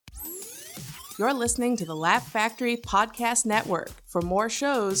You're listening to the Laugh Factory Podcast Network. For more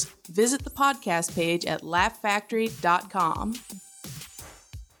shows, visit the podcast page at laughfactory.com.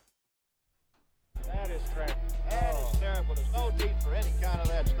 That is tragic. That is terrible. There's no need for any kind of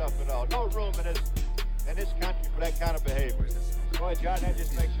that stuff at all. No room in this country for that kind of behavior. Boy, John, that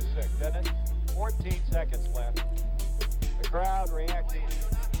just makes you sick, doesn't it? 14 seconds left. The crowd reacting.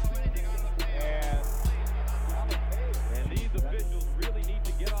 And these officials really need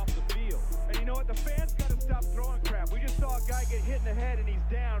to get off the field. And you know what? The fans got to stop throwing crap. We just saw a guy get hit in the head and he's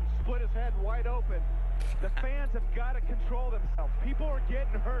down, split his head wide open. The fans have got to control themselves. People are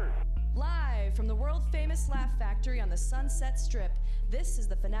getting hurt. Live from the world-famous Laugh Factory on the Sunset Strip, this is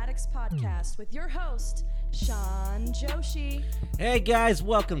the Fanatics Podcast with your host, Sean Joshi. Hey guys,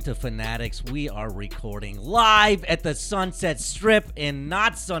 welcome to Fanatics. We are recording live at the Sunset Strip in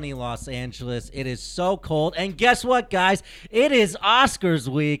not sunny Los Angeles. It is so cold. And guess what, guys? It is Oscars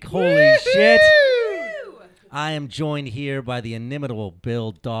week. Holy shit. I am joined here by the inimitable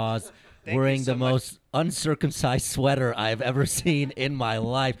Bill Dawes. Wearing the most uncircumcised sweater I've ever seen in my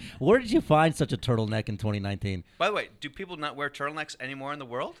life. Where did you find such a turtleneck in 2019? By the way, do people not wear turtlenecks anymore in the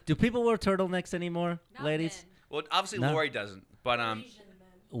world? Do people wear turtlenecks anymore, Not ladies? men. Well, obviously No. Lori doesn't, but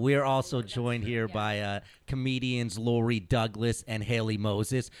We're also joined here by comedians Lori Douglas and Haley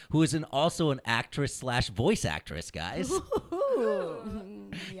Moses, who is also an actress / voice actress, guys.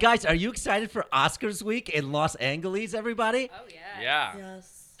 Guys, are you excited for Oscars week in Los Angeles, everybody? Oh, yeah. yeah.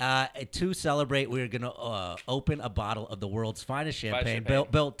 Yes. To celebrate, we're gonna open a bottle of the world's finest champagne. champagne.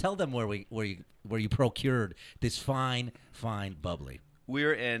 Bill, tell them where you procured this fine bubbly.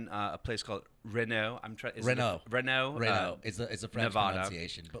 We're in a place called Renault. Renault. Renault is a French Nevada.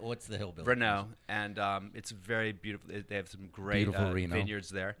 pronunciation, but what's the hillbilly? Renault, and it's very beautiful. They have some great Beautiful Reno. vineyards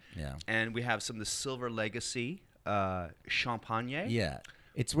there. Yeah. And we have some of the Silver Legacy champagne. Yeah.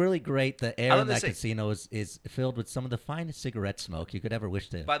 It's really great. The air love in that this thing. casino is filled with some of the finest cigarette smoke you could ever wish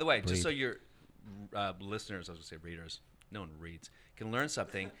to. By the way, breathe. just so your listeners, I was going to say readers, no one reads, can learn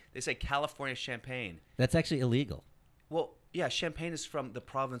something, they say California champagne. That's actually illegal. Well, yeah, champagne is from the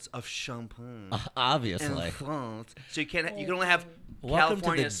province of Champagne. Obviously. In France. So you can only have Welcome to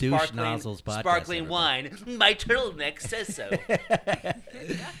California the Douche sparkling, Nozzles podcast, sparkling everybody. wine. My turtleneck says so.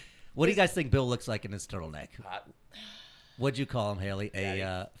 What do you guys think Bill looks like in his turtleneck? Hot. What'd you call him, Haley?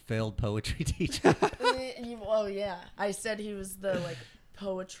 A failed poetry teacher? Well, yeah. I said he was the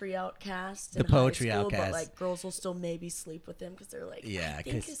poetry outcast. The in poetry high school, outcast. But girls will still maybe sleep with him because they're like, Yeah, I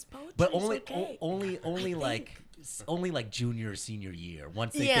think his poetry's but only okay. only like junior or senior year.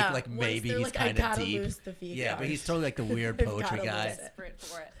 Once they Yeah, think once maybe they're he's like, I kind of gotta deep. lose the feet, Yeah, but guys. he's totally like the weird I've poetry gotta guy. lose it. Desperate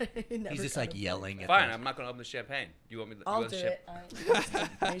for it. Never He's just like gotta yelling lose at Fine, them. I'm not going to open the champagne. You want me to? I'll you want do the it.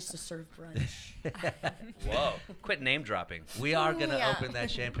 I used to serve brunch. Whoa! Quit name dropping. We are going to Yeah. open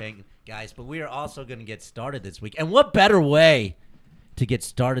that champagne, guys, but we are also going to get started this week. And what better way to get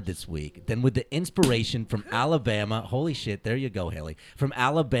started this week than with the inspiration from Alabama. Holy shit, there you go, Haley. From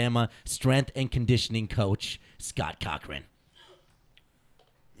Alabama strength and conditioning coach, Scott Cochran.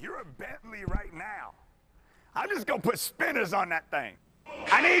 You're a Bentley right now. I'm just gonna put spinners on that thing.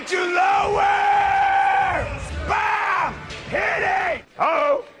 I need you lower! Bam! Hit it!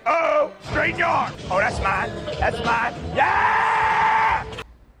 Oh, straighten your arm. Oh, that's mine. That's mine. Yeah!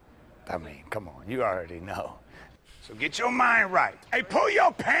 I mean, come on, you already know. So get your mind right. Hey, pull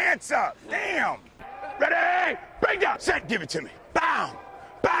your pants up. Damn. Ready? Break down. Set, give it to me. Bow.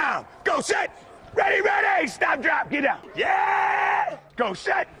 Bow. Go set. Ready, ready. Stop, drop, get down. Yeah! Go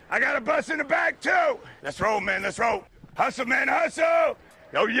set. I got a bus in the back, too. Let's roll, man, let's roll. Hustle, man, hustle.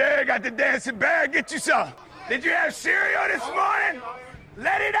 Oh, yeah, got the dancing bag. Get you some. Did you have cereal this morning?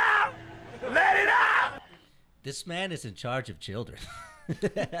 Let it out. Let it out. This man is in charge of children.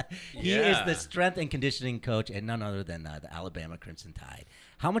 He is the strength and conditioning coach and none other than the Alabama Crimson Tide.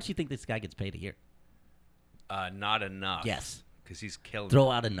 How much do you think this guy gets paid a year? Not enough. Yes. Because he's killing Throw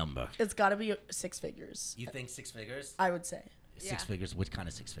out a number. It's got to be 6 figures. You think 6 figures? I would say. Six figures? Which kind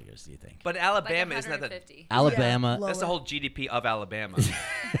of 6 figures do you think? But Alabama isn't that the... 150. Alabama. Yeah, That's the lower. whole GDP of Alabama.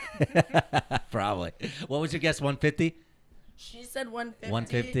 Probably. What was your guess? 150? She said 150.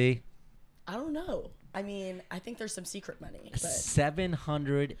 150? I don't know. I mean, I think there's some secret money. But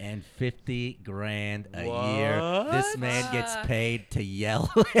 750 grand a year. This man gets paid to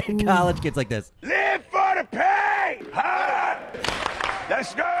yell at college kids like this. Live for the pay. Huh?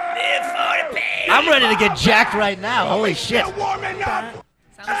 Let's go. Live for the pay. I'm ready to get jacked right now. Holy shit. Still warming up.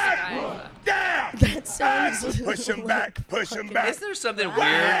 Sounds like Iowa. Down. that sounds. Push him back. Push him back. Is there something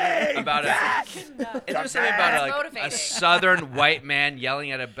weird about Is there something about a Motivating. southern white man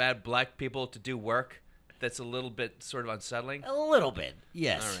yelling at a bad black people to do work that's a little bit sort of unsettling? A little bit.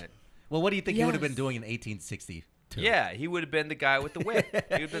 Yes. All right. Well, what do you think he would have been Yes. doing in 1862? Yeah, he would have been the guy with the whip. He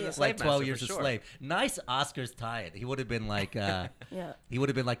would have been the slave Like 12 master years for a sure. slave. Nice Oscars tie-in. He would have been like Yeah. he would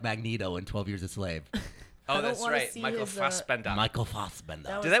have been like Magneto in 12 Years a Slave. Oh, don't that's wanna right. see Michael his, Fassbender. Michael Fassbender.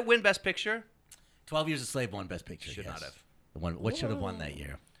 That Did that win Best Picture? 12 Years a Slave won Best Picture. Should yes. not have. What should have won that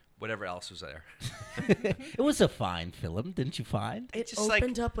year? Whatever else was there. It was a fine film, didn't you find? It just like,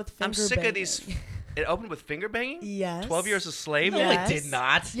 opened up with finger I'm sick banging. of these. It opened with finger banging? Yes. 12 Years a Slave? No, Yes. it did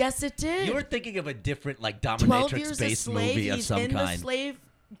not. Yes, it did. You were thinking of a different, like, 12 Years a dominatrix-based Slave. movie of He's some in the kind. slave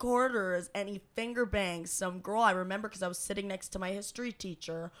quarters and he finger bangs some girl. I remember because I was sitting next to my history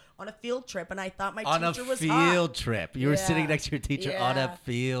teacher on a field trip and I thought my On a teacher was field hot. trip. You were sitting Yeah. next to your teacher on a Yeah.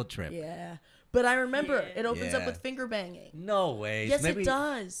 field trip. Yeah. But I remember it opens Yeah. up with finger banging. No way. Yes, maybe, it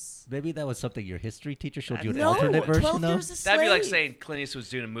does. Maybe that was something your history teacher showed you an No, alternate 12 version of. Years a Slave. That'd be like saying Clint Eastwood's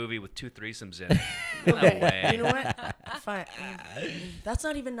doing a movie with 2 threesomes in it. No Okay, way. you know what? Fine. That's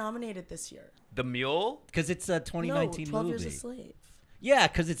not even nominated this year. The Mule? Because it's a 2019 no, 12 movie. Years a Slave. Yeah,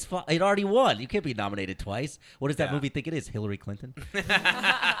 because it already won. You can't be nominated twice. What does that Yeah. movie think it is? Hillary Clinton?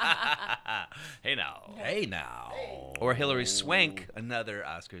 Hey now. Hey now. Or Hillary Swank, another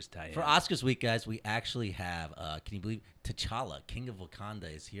Oscars tie-in. For Oscars week, guys, we actually have, can you believe, T'Challa, King of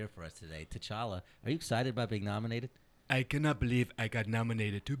Wakanda, is here for us today. T'Challa, are you excited about being nominated? I cannot believe I got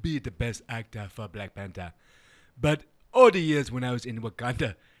nominated to be the best actor for Black Panther. But all the years when I was in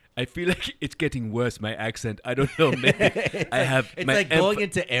Wakanda, I feel like it's getting worse, my accent. I don't know, maybe I have It's my like going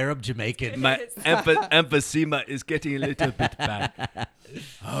into Arab Jamaican. my emphysema is getting a little bit bad.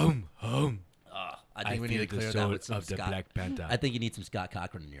 Home. I think we need to feel the clear that soul with some of the Scott. Black Panther. I think you need some Scott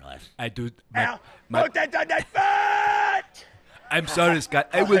Cochran in your life. I do. Now, my- put that on that foot! I'm sorry, Scott.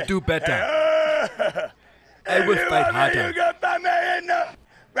 I will do better. I will fight You harder. got my man.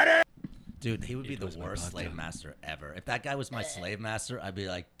 Ready? Dude, he would be the worst slave master ever. If that guy was my slave master, I'd be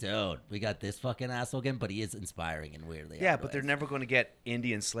like, dude, we got this fucking asshole again, but he is inspiring and weirdly. Yeah, but they're never going to get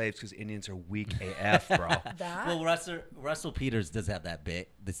Indian slaves because Indians are weak AF, bro. That? Well, Russell Peters does have that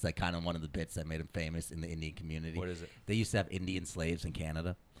bit. This is like kind of one of the bits that made him famous in the Indian community. What is it? They used to have Indian slaves in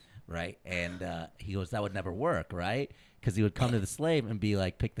Canada, right? And he goes, that would never work, right? Because he would come to the slave and be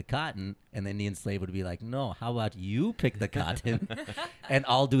like, pick the cotton. And the Indian slave would be like, no, how about you pick the cotton and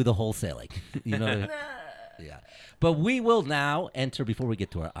I'll do the wholesaling. You know? Yeah. But we will now enter, before we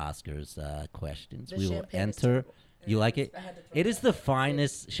get to our Oscars questions, The we will champagne is enter. terrible. You like it? I had to throw It is that the out.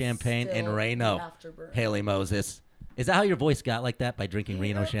 finest champagne in Still Reno. afterburn. Haley Moses. Is that how your voice got like that, by drinking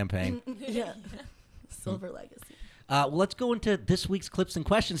Reno champagne? Yeah. Silver Legacy. Well, let's go into this week's clips and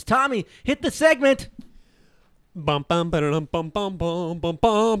questions. Tommy, hit the segment. Bum bum ba-dum, bum bum bum bum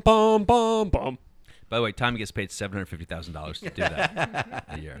bum bum bum bum. By the way, Tommy gets paid $750,000 to do that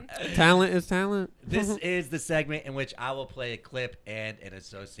a year. Talent is talent. This is the segment in which I will play a clip and an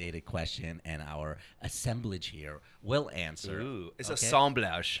associated question, and our assemblage here will answer. Ooh, it's Okay?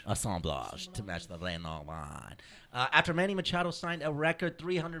 assemblage. Assemblage to match the Reno line. After Manny Machado signed a record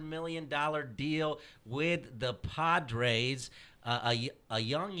 $300 million deal with the Padres, a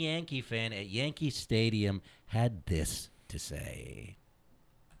young Yankee fan at Yankee Stadium had this to say.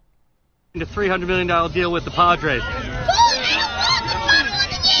 The $300 million deal with the Padres.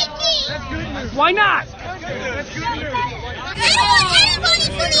 Why not? I don't want anybody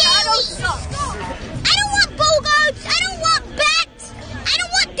for the Yankees. I don't want Bogarts. I don't want Betts. I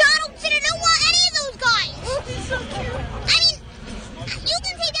don't want Donaldson. I don't want any of those guys. I mean, you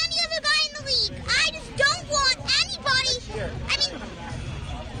can take any other guy in the league. I just don't want anybody. I mean,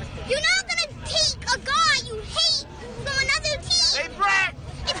 you're not going to take a guy you hate from another team. Hey, Brett!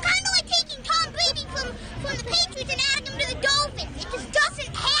 It's kind of like taking Tom Brady from the Patriots and adding him to the Dolphins. It just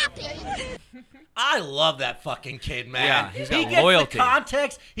doesn't happen. I love that fucking kid, man. Yeah, he's he got gets loyalty. the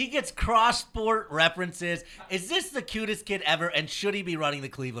context. He gets cross-sport references. Is this the cutest kid ever, and should he be running the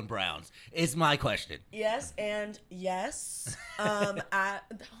Cleveland Browns? Is my question. Yes, and yes. Oh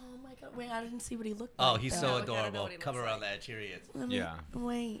my God! Wait, I didn't see what he looked like. Oh, he's so though. adorable. Come around that. Here he is. Let me- Yeah.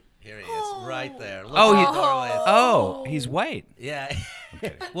 Wait. Here he is, right there. Look Oh, how he- adorable he is. Oh, he's white. Yeah.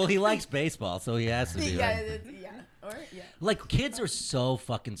 Well, he likes baseball, so he has to be. Yeah, Right? yeah. Or yeah. Like, kids are so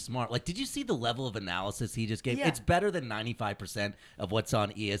fucking smart. Like, did you see the level of analysis he just gave? Yeah. It's better than 95% of what's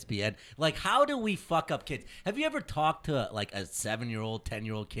on ESPN. Like, how do we fuck up kids? Have you ever talked to, like, a 7-year-old,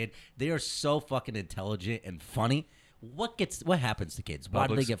 10-year-old kid? They are so fucking intelligent and funny. What happens to kids? Why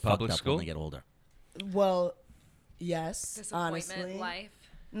do they get fucked Public up school? when they get older? Well, yes. Disappointment, Honestly. life.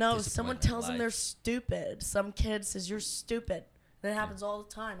 No, someone Disappointment, tells them life. they're stupid. Some kid says you're stupid. That happens all the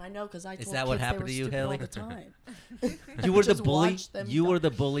time. I know because I told that what kids happened they to you, were stupid Haley? all the time. You were the Just bully. watch them You die. were the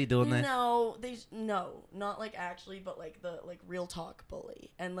bully doing that. No, not like actually, but like the real talk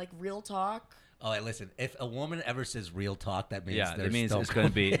bully and like real talk. Oh, hey, listen. If a woman ever says real talk, that means Yeah, there's that means still it's going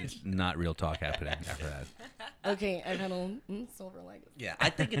to be not real talk happening after that. Okay, I've had a silver lining. Yeah, I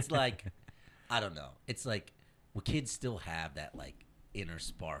think it's like, I don't know. It's like, well, kids still have that like inner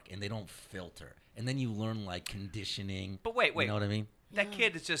spark, and they don't filter, and then you learn like conditioning. But wait. You know what I mean? That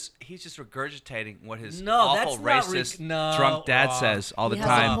kid is he's just regurgitating what his No, awful that's not racist drunk dad says all the He has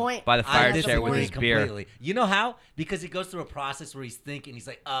a time point. by the I fire disagree chair with his beer. completely. You know how? Because he goes through a process where he's thinking. He's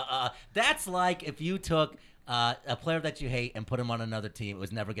like, that's like if you took a player that you hate and put him on another team. It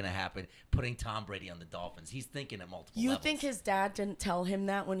was never going to happen. Putting Tom Brady on the Dolphins. He's thinking at multiple You levels. think his dad didn't tell him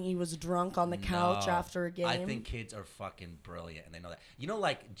that when he was drunk on the couch No. after a game? I think kids are fucking brilliant, and they know that. You know,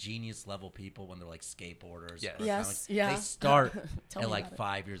 like genius level people when they're like skateboarders. Yes. or Yes, something, yeah. They start Tell at me like about it.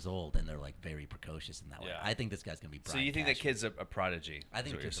 5 years old, and they're like very precocious in that way. Yeah. I think this guy's gonna be. So Brian you think that Cashman. kid's a prodigy? I think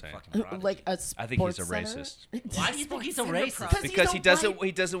is what he's a you're saying. fucking prodigy. like a I think he's a sports center? racist. Why do you think he's a Sports racist? center Because he don't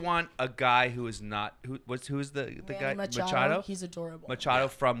like doesn't want a guy who is not who's the guy Manny Machado? He's adorable. Machado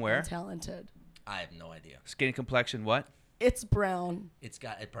from where? And talented. I have no idea. Skin complexion what? It's brown. It's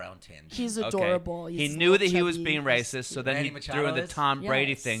got a brown tinge. He's Okay. adorable. He He's knew little that he was chubby. being racist, so then Manny he Machado threw in the is? Tom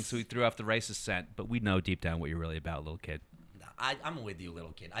Brady Yes. thing, so he threw off the racist scent. But we know deep down what you're really about, little kid. I'm with you,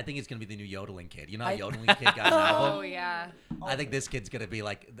 little kid. I think it's gonna be the new yodeling kid. You know how yodeling kid got an album? Oh yeah. I think this kid's gonna be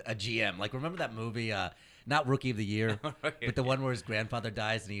like a GM. Like, remember that movie, not Rookie of the Year, but the one where his grandfather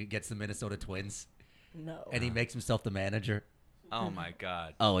dies and he gets the Minnesota Twins, No. and he makes himself the manager. Oh my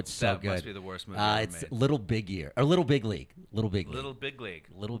God. Oh, it's so that good. must be the worst movie ever It's made. Little Big Year or Little Big League. Little Big League. Little Big League.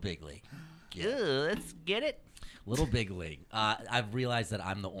 Little Big League. Let's get it. Little Big League. I've realized that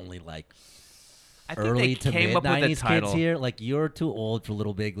I'm the only like I think early they to came mid up with the '90s title. kids here. Like, you're too old for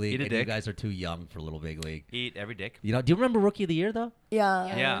Little Big League, Eat a and you dick. guys are too young for Little Big League. Eat every dick. You know? Do you remember Rookie of the Year though? Yeah.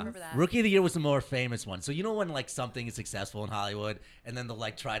 Yeah. I remember that. Rookie of the Year was the more famous one. So you know when like something is successful in Hollywood, and then they'll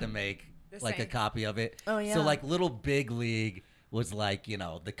like try to make The like a same. copy of it. Oh, yeah. So like Little Big League was like, you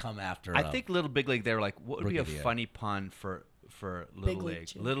know, the come after. I of- think Little Big League. They were like, what would be a Rookie of the Year. funny pun for Little Big League League?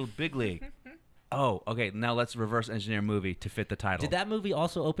 too. Little Big League. Oh, okay. Now let's reverse engineer movie to fit the title. Did that movie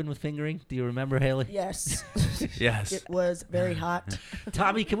also open with fingering? Do you remember, Haley? Yes. Yes. It was very hot.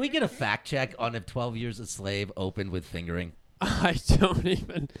 Tommy, can we get a fact check on if 12 Years a Slave opened with fingering? I don't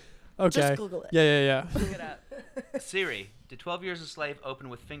even. Okay. Just Google it. Yeah. Look it up. Siri, did 12 Years a Slave open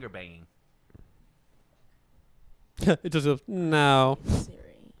with finger banging? It just goes, no. Siri.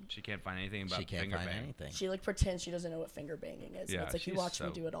 She can't find anything about She can't finger find banging. anything. She like pretends she doesn't know what finger banging is. Yeah, It's like you she's watch me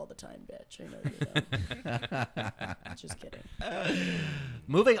so- do it all the time, bitch. I know you know. Just kidding.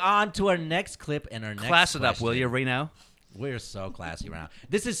 Moving on to our next clip and our next Class it up, will question. you, Reno? We're so classy right now.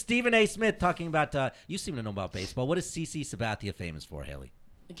 This is Stephen A. Smith talking about, you seem to know about baseball. What is CC Sabathia famous for, Haley?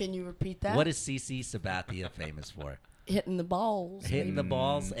 Can you repeat that? What is CC Sabathia famous for? Hitting the balls. Hitting the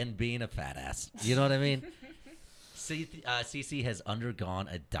balls and being a fat ass. You know what I mean? CC has undergone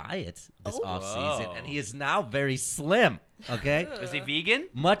a diet this offseason, Whoa. and he is now very slim, okay? Is he vegan?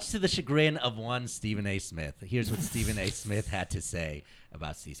 Much to the chagrin of one Stephen A. Smith. Here's what Stephen A. Smith had to say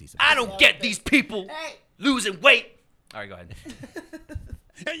about CC Sabathia. I don't get these people losing weight. All right, go ahead.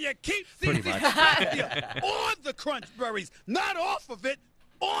 And you keep Pretty CC much. Sabathia on the crunch berries, not off of it,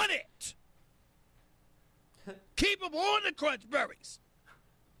 on it. Keep him on the crunch berries.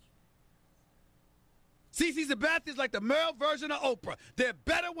 CC Sabathia is like the male version of Oprah. They're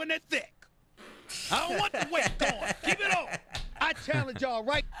better when they're thick. I don't want the weight going. Keep it on. I challenge y'all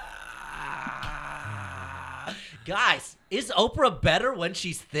right. Guys, is Oprah better when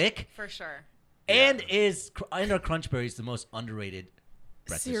she's thick? For sure. And is her Crunch Berries the most underrated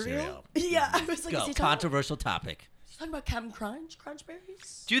breakfast cereal? Yeah, I was like, Go. is he talking, Controversial topic. he's talking about Captain Crunch? Crunch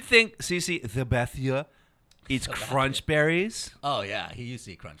berries? Do you think CC Sabathia eats crunch berries? Oh, yeah. He used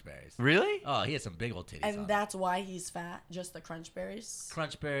to eat Crunch Berries. Really? Oh, he had some big old titties on And him. that's why he's fat? Just the crunch berries?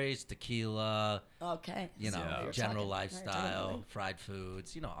 Crunch Berries, tequila, Okay. you know, So you're general talking- lifestyle, Alright, fried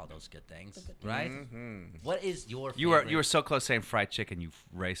foods, you know, all those good things, good right? Mm-hmm. What is your You favorite? were so close saying fried chicken, you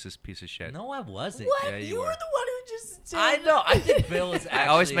racist piece of shit. No, I wasn't. What? Yeah, you you were. were the one who just said I know. I think Bill is actually... I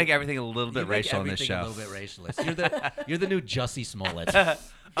always make everything a little you bit make racial on this everything show. a little bit racialist. You're the new Jussie Smollett.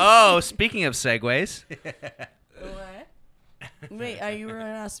 Oh, speaking of segues, What? Wait, you were going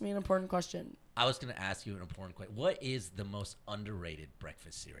to ask me an important question. I was going to ask you an important question. What is the most underrated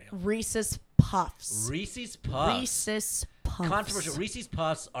breakfast cereal? Reese's Puffs. Reese's Puffs. Reese's Puffs. Controversial. Reese's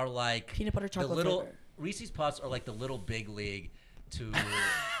Puffs are like Peanut butter chocolate the little flavor. Reese's Puffs are like the little big league to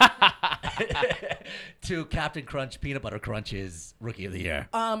to Captain Crunch Peanut Butter Crunch's Rookie of the Year.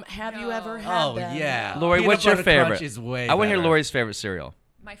 Have you ever had Oh them? yeah, Lori, Peanut what's your Butter favorite? Crunch is way I want to hear better. Lori's favorite cereal.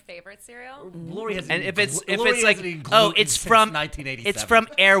 My favorite cereal? Lori has And if it's Lori like, hasn't eaten oh, gluten it's since from 1987. it's from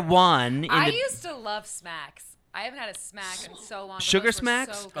Air One. I used to love Smacks. I haven't had a Smack in so long. but Sugar those were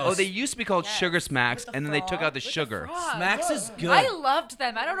Smacks? So good. Oh, they used to be called Yes. Sugar Smacks, and then they took out the sugar. Smacks is good. I loved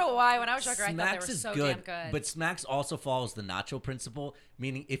them. I don't know why. When I was younger, I thought Smacks they were is so good, damn good. but Smacks also follows the nacho principle,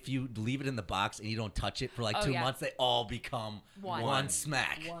 meaning if you leave it in the box and you don't touch it for like Oh, 2 yeah. months, they all become one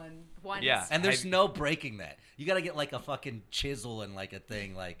Smack. One Yeah. And there's no breaking that. You got to get like a fucking chisel and like a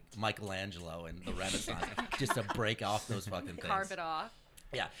thing like Michelangelo in the Renaissance just to break off those fucking things. Carve it off.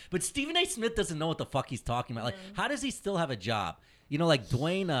 Yeah, but Stephen A. Smith doesn't know what the fuck he's talking about. Like, how does he still have a job? You know, like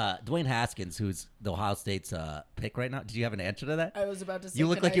Dwayne Haskins, who's the Ohio State's pick right now. Did you have an answer to that? I was about to say. You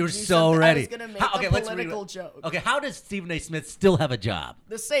look can like I you were do so something? ready. I was gonna make okay, a let's political read it. joke. Okay, how does Stephen A. Smith still have a job?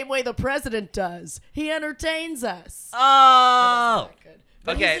 The same way the president does. He entertains us. Oh.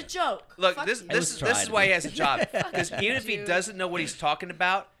 But Okay. he's a joke. Look, Fuck this you. is why he has a job. Because even if he doesn't know what he's talking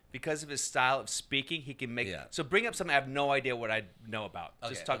about, because of his style of speaking, he can make. Yeah. So bring up something I have no idea what I know about.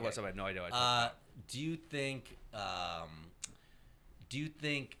 Okay, Just talk okay. about something I have no idea what I talk about. Do you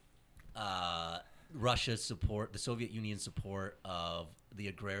think Russia's support, the Soviet Union's support of the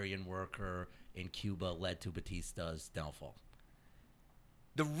agrarian worker in Cuba led to Batista's downfall?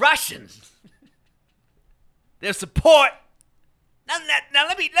 The Russians, their support. Now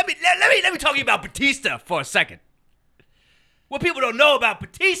let me talk to you about Batista for a second. What people don't know about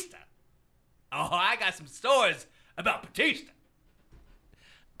Batista. Oh, I got some stories about Batista.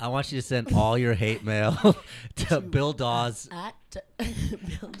 I want you to send all your hate mail to Bill Dawes At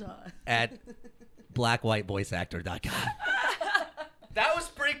Bill Dawes. at blackwhitevoiceactor.com. That was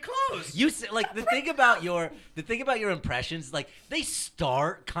pretty close. You say, like the thing about your impressions, like they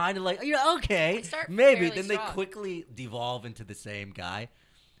start kind of like you're okay, They start maybe, fairly then strong. they quickly devolve into the same guy,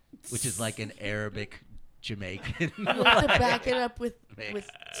 which is like an Arabic Jamaican. You have to back it up with Man.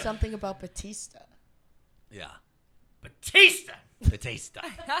 something about Batista. Yeah, Batista. Batista.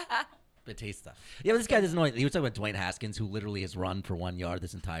 Yeah, but this guy doesn't know. He was talking about Dwayne Haskins, who literally has run for 1 yard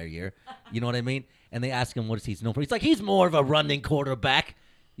this entire year. You know what I mean? And they ask him what is he known for. He's like, he's more of a running quarterback.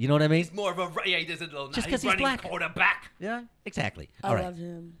 You know what I mean? He's more of a he doesn't know. Just 'cause He's he's running black. quarterback. Yeah, exactly. I All right. love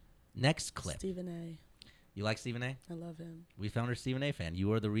him. Next clip. Stephen A. You like Stephen A? I love him. We found our Stephen A. fan.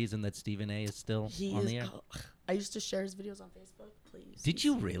 You are the reason that Stephen A. is still He on is. the air. I used to share his videos on Facebook. Please. Did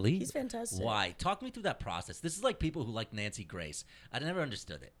you really? He's fantastic. Why? Talk me through that process. This is like people who like Nancy Grace. I never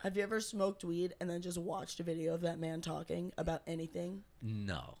understood it. Have you ever smoked weed and then just watched a video of that man talking about anything?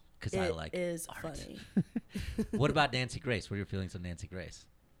 No, because I like It is art. funny. What about Nancy Grace? What are your feelings on Nancy Grace?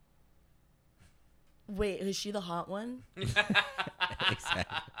 Wait, is she the hot one?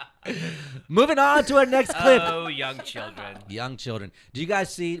 Exactly. Moving on to our next clip. Oh, young children. Young children. Do you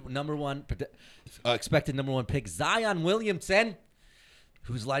guys see expected number one pick, Zion Williamson,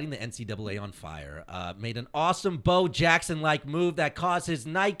 who's lighting the NCAA on fire, made an awesome Bo Jackson-like move that caused his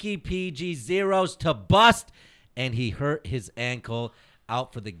Nike PG Zeros to bust, and he hurt his ankle,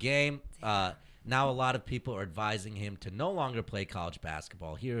 out for the game. Now a lot of people are advising him to no longer play college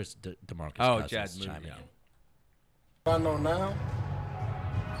basketball. Here's DeMarcus Cousins Jad, chiming yeah. I in. know now,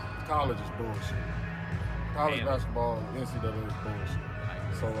 college is bullshit. College Damn. basketball, NCAA is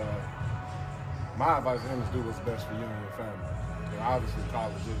bullshit. So my advice to him is do what's best for you and your family. And obviously,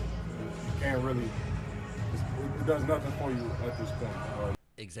 college is. You can't really. It does nothing for you at this point.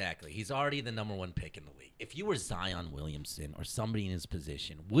 Exactly. He's already the number one pick in the league. If you were Zion Williamson or somebody in his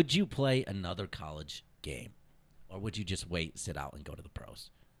position, would you play another college game? Or would you just wait, sit out, and go to the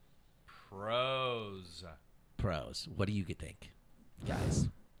pros? Pros. What do you think, guys?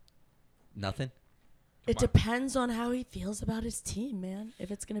 Nothing? It depends on how he feels about his team, man. If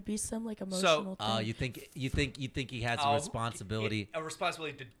it's gonna be some like emotional thing. You think he has a responsibility? A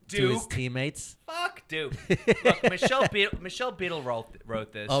responsibility to to Duke. his teammates? Fuck Duke. Look, Michelle Beadle wrote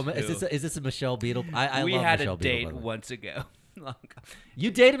this. Oh, too. is this a Michelle Beadle? I we love had Michelle a Beadle, date by the way. once ago.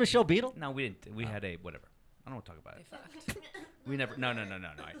 You dated Michelle Beadle? No, we didn't. We had a whatever. I don't want to talk about it. We never. No.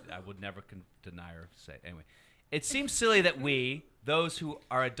 I would never deny or say. Anyway, it seems silly that we, those who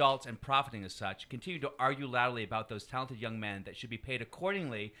are adults and profiting as such, continue to argue loudly about those talented young men that should be paid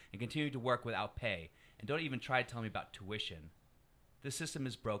accordingly and continue to work without pay, and don't even try to tell me about tuition. The system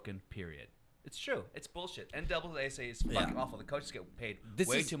is broken. Period. It's true. It's bullshit. NCAA is fucking awful. The coaches get paid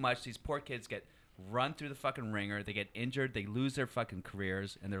way too much. These poor kids get run through the fucking ringer. They get injured. They lose their fucking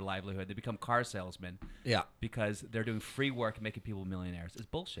careers and their livelihood. They become car salesmen. Yeah. Because they're doing free work and making people millionaires. It's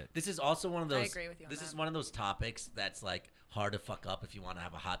bullshit. This is also one of those. I agree with you on This that. is one of those topics that's like hard to fuck up if you want to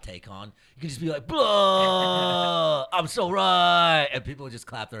have a hot take on. You can just be like, "Blah, I'm so right," and people will just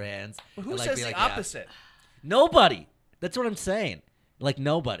clap their hands. Well, who and, like, says be the like, "Yeah." opposite? Nobody. That's what I'm saying. Like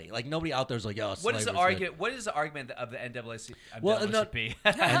nobody. Like nobody out there is like, "Yo, What is the slavery's argument? What is the argument of the NAACP? Well, no- NCAA.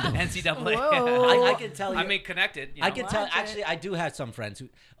 I can tell you. I mean, connected. You I know? can tell. Actually, I do have some friends who.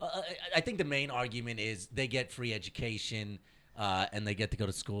 I think the main argument is they get free education, and they get to go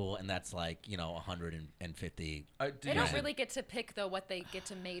to school, and that's like $150. They don't really get to pick though what they get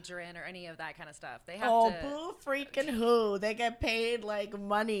to major in or any of that kind of stuff. They have Oh, to. boo freaking who? They get paid like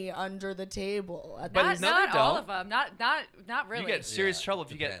money under the table. Not all of them. Not really. You get serious trouble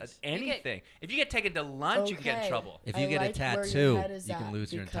if you get anything. If you get taken to lunch, you can get in Okay. trouble. If you I get like a where your tattoo, head is you can at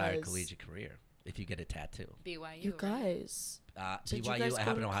lose your entire because- collegiate career. If you get a tattoo. BYU. You guys. Did you BYU, guys I go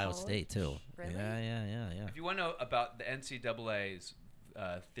happen to in Ohio college? State too. Really? Yeah. If you want to know about the NCAA's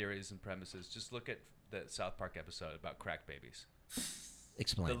theories and premises, just look at the South Park episode about crack babies.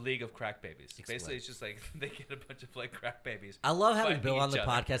 Explain. The League of Crack Babies. Explain. Basically, it's just like they get a bunch of like crack babies. I love having fighting Bill on each the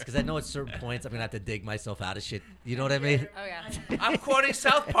other. podcast because I know at certain points I'm gonna have to dig myself out of shit. You know what I mean? Oh yeah. I'm quoting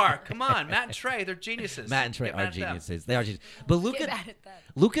South Park. Come on, Matt and Trey, they're geniuses. Matt and Trey Get mad are at them. geniuses. They are geniuses. But Get mad at them.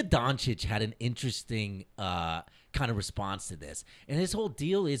 Luka Doncic had an interesting kind of response to this. And his whole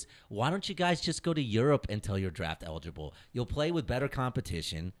deal is, why don't you guys just go to Europe until you're draft eligible? You'll play with better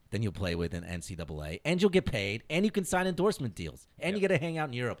competition than you'll play with in NCAA, and you'll get paid, and you can sign endorsement deals, and you get to hang out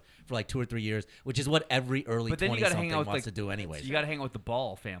in Europe for like 2 or 3 years, which is what every early But then you got to 20-something hang out with wants like, to do anyways. You got to hang out with the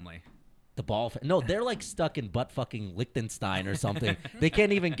Ball family. The Ball. No, they're like stuck in butt fucking Liechtenstein or something. They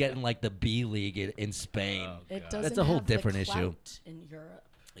can't even get in like the B League in Spain. It doesn't That's a whole have the different issue. clout in Europe.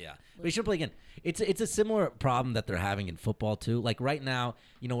 Yeah, but you should play again. It's a similar problem that they're having in football too. Like right now,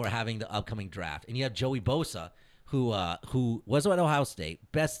 we're having the upcoming draft, and you have Joey Bosa, who was at Ohio State,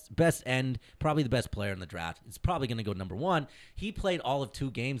 best end, probably the best player in the draft. It's probably going to go number 1. He played all of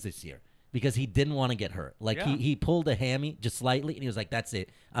 2 games this year because he didn't want to get hurt. Like he pulled a hammy just slightly, and he was like, "That's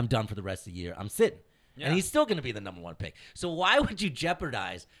it. I'm done for the rest of the year. I'm sitting." Yeah. And he's still going to be the number 1 pick. So why would you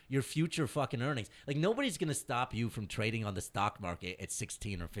jeopardize your future fucking earnings? Like, nobody's going to stop you from trading on the stock market at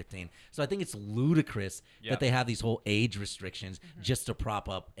 16 or 15. So I think it's ludicrous that they have these whole age restrictions just to prop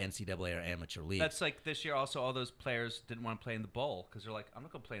up NCAA or amateur league. That's like this year also all those players didn't want to play in the bowl because they're like, I'm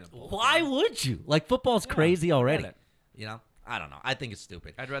not going to play in the bowl. Why would you? Like, football's crazy I already. get it. I don't know. I think it's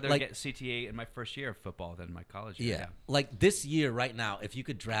stupid. I'd rather like, get CTA in my first year of football than my college year. Yeah. Like this year right now, if you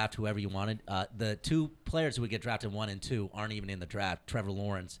could draft whoever you wanted, the 2 players who would get drafted 1 and 2 aren't even in the draft. Trevor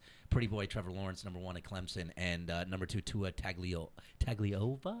Lawrence, pretty boy Trevor Lawrence, number 1 at Clemson, and number 2, Tua Tagliova?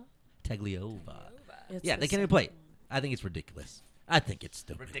 Yeah, they can't even play. I think it's ridiculous. I think it's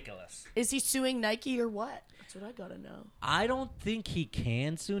stupid. Ridiculous. Is he suing Nike or what? That's what I gotta know. I don't think he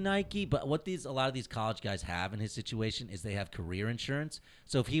can sue Nike, but what a lot of these college guys have in his situation is they have career insurance.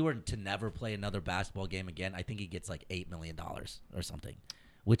 So if he were to never play another basketball game again, I think he gets like $8 million or something,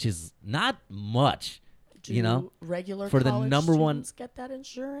 which is not much. Do regular for the college number 1 students get that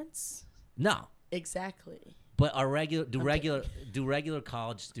insurance? No. Exactly. But do regular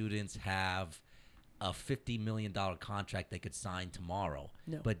college students have a $50 million contract they could sign tomorrow?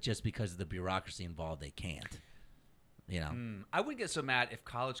 No. But just because of the bureaucracy involved, they can't. I wouldn't get so mad if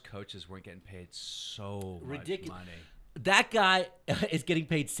college coaches weren't getting paid so Ridiculous. much money. That guy is getting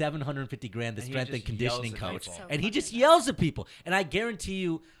paid $750,000, the And he strength and just conditioning yells at coach, people. and he just yells at people. And I guarantee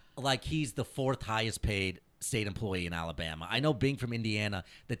you, like, he's the 4th highest paid state employee in Alabama. I know, being from Indiana,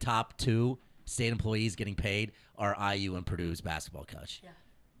 the top 2 state employees getting paid are IU and Purdue's basketball coach.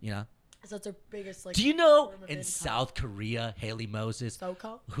 Yeah. So that's our biggest, like. Do you know form of in income. South Korea, Haley Moses,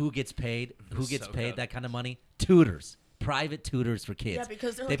 SoCo? who gets paid? Who gets SoCo. paid that kind of money? Tutors, private tutors for kids. Yeah,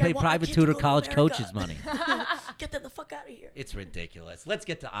 because they're they like, I pay want my private kid to tutor go to college America. coaches money. Get them the fuck out of here. It's ridiculous. Let's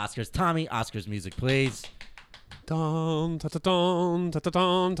get to Oscars. Tommy, Oscars music, please. Dun, ta, ta, dun, ta, ta,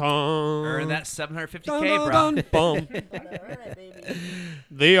 dun, dun. Earn that $750K, Dun, bro. dun, dun, bum.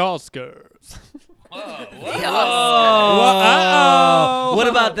 The Oscars. Oh, what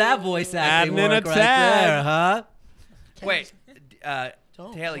about that voice acting Adding in work a right tag. there, huh? Wait,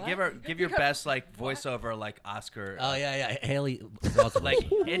 Don't Haley, clap. give your best like voiceover like Oscar. Oh yeah. Haley is also Like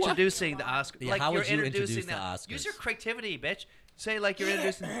introducing the Oscar. Yeah, like how you're would you introducing introduce the Oscars? Use your creativity, bitch. Say like you're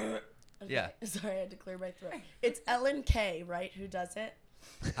introducing. Yeah. Sorry, I had to clear my throat. It's Ellen Kay, right? Who does it?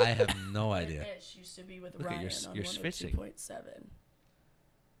 I have no idea. Ish used to be with Look at Ryan your- on you're switching. 102.7.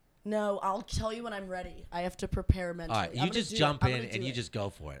 No, I'll tell you when I'm ready. I have to prepare mentally. All right, you just jump in and you just go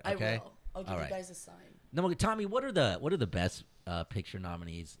for it, I okay? will. I'll give All you right. guys a sign. No, Tommy, what are the best picture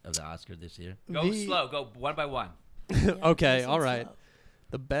nominees of the Oscar this year? Go slow. Go one by one. Okay, all right. slow.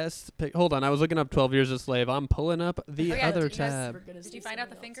 The best pick. Hold on, I was looking up 12 Years a Slave. I'm pulling up the Oh, yeah, other did you guys- tab. Did you find out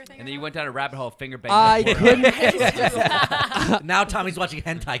the finger thing? And then you went down a rabbit hole of finger banging. I couldn't. Now Tommy's watching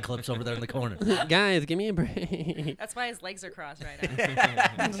hentai clips over there in the corner. Guys, give me a break. That's why his legs are crossed right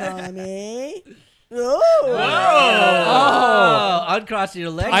now. Johnny. Oh, uncross your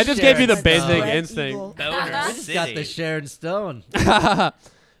legs. I just gave you the Sharon basic Stone. instinct. Boner We just got City. the Sharon Stone.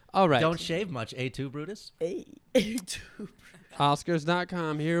 All right. Don't shave much, A2 Brutus.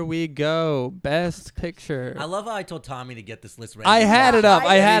 Oscars.com. Here we go. Best picture. I love how I told Tommy to get this list ready. I had it up.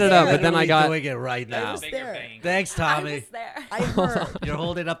 I had it up, but then I Literally got. doing it right now. was there. Thanks, Tommy. I was there. I heard. You're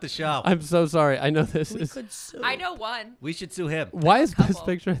holding up the show. I'm so sorry. I know this We is. could sue. I know one. We should sue him. Why is Best couple.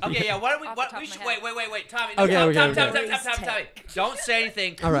 Picture? Okay, yeah. Why don't we? Off the What, top we of should my wait. Tommy. Okay, no, okay, Tommy. Don't say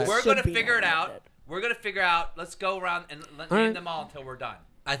anything. All right. We're Should gonna be figure it out. nominated. We're gonna figure out. Let's go around and name right. them all until we're done.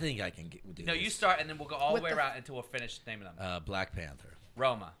 I think I can do No, this. you start, and then we'll go all the With way the- around until we're finished naming them. Black Panther,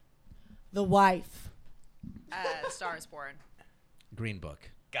 Roma. The wife. Star is Born. Green Book.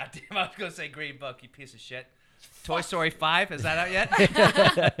 God damn, I was gonna say Green Book. You piece of shit. Toy Story 5. Is that out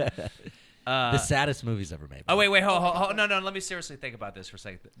yet? The saddest movies ever made. Oh wait, hold. No. Let me seriously think about this for a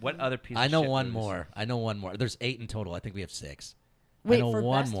second. What other piece? I of know shit one movies? more. There's 8 in total. I think we have 6. Wait, I know for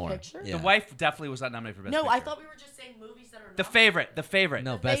one Best more. Picture? Yeah. The Wife definitely was not nominated for Best No, Picture. I thought we were just saying movies that are The Favorite. The Favorite.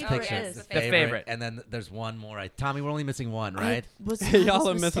 No, The Best Favorite Picture. is The Favorite. And then there's one more. Tommy, we're only missing one, right? Y'all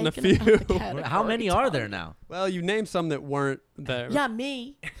are missing a few. How many are there now? Well, you named some that weren't there. Yeah,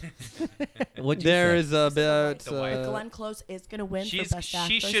 me. What'd you There say? is about. The Wife. Glenn Close is gonna win She's, for Best she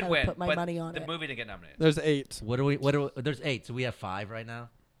Actress. should I would win, put my but money on the it. movie didn't get nominated. There's 8. There's 8, so we have 5 right now.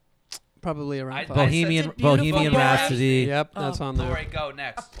 Probably around I- 5. Bohemian It's a beautiful Bohemian day. Rhapsody. Yep, that's on there. Lori, go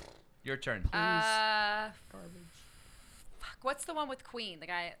next. Your turn. Fuck, what's the one with Queen? The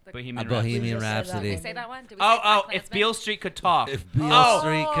guy. The Bohemian Bohemian We just said that Rhapsody. Did we say that one? Did we say Oh, Black if Klansman? Beale Street could talk. If Beale Oh.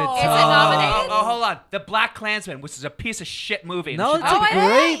 Street could Is it talk. nominated? Oh, hold on. The Black Klansman, which is a piece of shit movie. No, it's It should- a I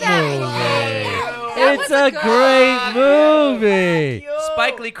great like that movie. That It's was a a good great movie.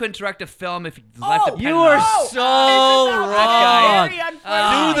 Spike Lee couldn't direct a film if his life depended You on are it. so wrong. Very Do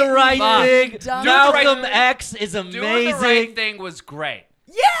unfortunate. the right Fuck. thing. Do the Malcolm right- X is Doing the amazing. Right Thing was great.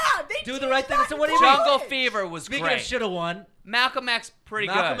 Yeah, they Do the teach right thing. that So in what do you mean? Jungle college. Fever was Speaking great. of should have won, Malcolm X, pretty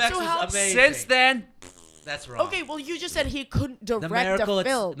Malcolm good. X So how- was amazing. Since then, That's wrong. Okay, well, you just said he couldn't direct Miracle a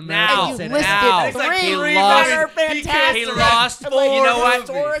it's- film. the Now. and you Miracle listed Now. It's like three three lost- that are movies. He fantastic. he lost. Like, You know what?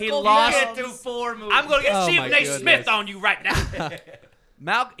 historical He lost. films. Can't do 4 movies. I'm going to get Oh Stephen my A. goodness. Smith on you right now.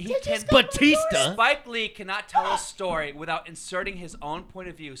 He can, Batista. Spike Lee cannot tell a story without inserting his own point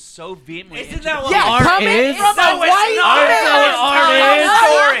of view so vehemently. Isn't into that the what Yeah, art coming is? from No, a it's white not. man. Isn't that what art Tell is? a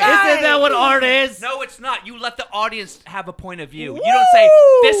story. Isn't that what art is? No, it's not. You let the audience have a point of view. You don't say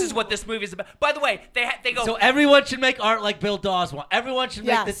this is what this movie is about. By the way, they go. So everyone should make art like Bill Dawes wants. Everyone should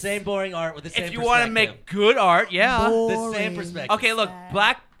make the Yes. same boring art with the same if you want to perspective. make good art, yeah. the same perspective. Okay, look,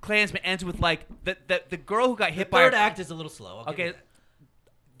 Black Klansman ends with like the girl who got The hit by third a, act is a little slow. Okay,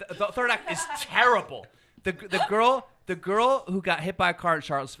 the third act is terrible. The girl who got hit by a car in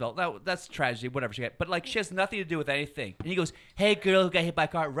Charlottesville, that's tragedy, whatever she got. But like she has nothing to do with anything. And he goes, "Hey, girl who got hit by a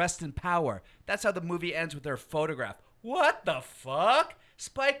car, rest in power." That's how the movie ends with her photograph. What the fuck?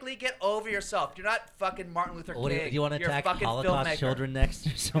 Spike Lee, get over yourself. You're not fucking Martin Luther King. What do you want to You're a attack fucking Holocaust filmmaker. children next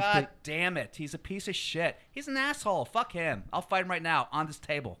or something? God damn it. He's a piece of shit. He's an asshole. Fuck him. I'll fight him right now on this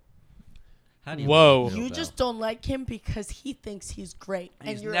table. How do you Whoa. You just don't like him because he thinks he's great.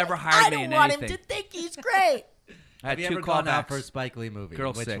 He's and you're never like, hired I me don't in want him anything. to think he's great. I had Have you two ever gone out callbacks. for a Spike Lee movie?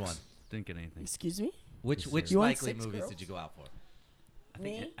 Girl Which 6. one? Didn't get anything. Excuse me? Which You want Spike Lee 6 movies girls? did you go out for?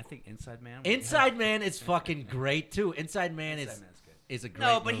 I think Inside Man. Inside Man is fucking great too. Inside Man is a great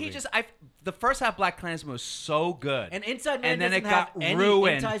No, but movie. he just the first half of Black Klansman was so good. And Inside Man and then it doesn't have got any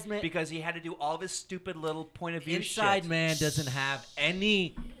ruined Inside Man- because he had to do all of his stupid little point of view Inside shit. Man doesn't have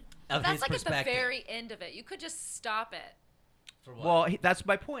any of That's his like at the perspective. very end of it. You could just stop it. For what? Well, that's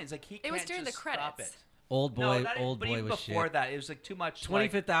my point. It's like he It can't was during just the credits. stop it. Old No, Boy, not even- Old but Boy even was before shit. that, it was like too much.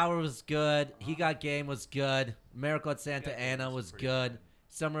 25th Hour was good. He Got Game was good. Miracle at Santa Ana was good.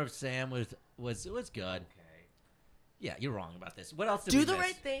 Summer of Sam was good. Yeah, you're wrong about this. What else did Do we the miss?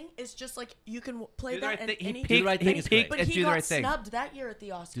 Right Thing is just like you can play Do the that Right and Thing- he any. peaked- Do the Right Thing is great. But And he Do the got Right Thing. snubbed that year at the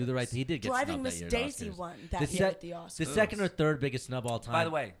Oscars. Do the Right Thing. He did get Driving snubbed Miss that year at Daisy Oscars. won that year at the Oscars. The second or third biggest snub all time. By the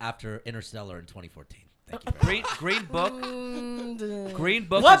way, after Interstellar in 2014. Thank you. Green Book. Green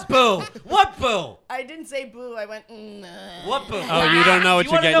Book. What boo? What boo? I didn't say boo. I went. What boo? Oh, you don't know what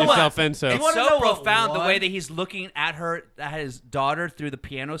you're getting yourself into. It's so profound the way that he's looking at his daughter through the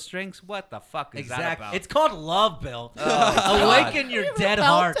piano strings. What the fuck is that about? It's called love, Bill. Awaken your dead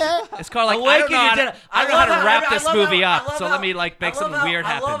heart. It's called like Awaken I your don't dead. know how to wrap this movie up. So let me like make something weird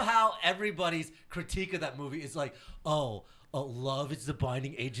happen. I love how everybody's critique of that movie is like, oh, love is the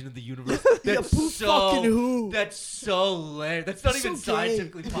binding agent of the universe. That's That's so lame. That's not even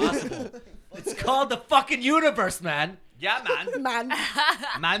scientifically possible. It's called the fucking universe, man. Yeah, man.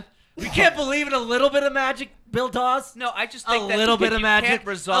 Man. We can't believe in a little bit of magic, Bill Dawes. No, I just think a that little bit you of magic, can't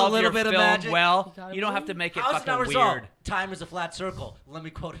resolve a little your bit of film magic. well. You don't have to make it How's fucking not resolved? weird. Time is a flat circle. Let me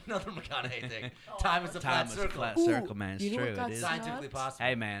quote another McConaughey thing. Time is a Time flat is circle. a flat circle, man. It's you know true. what got It is scientifically possible.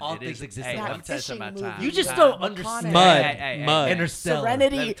 Hey, man. All it things is. exist. Hey, in let me tell you something about time. You just Time. don't understand. Mud. Interstellar. Let me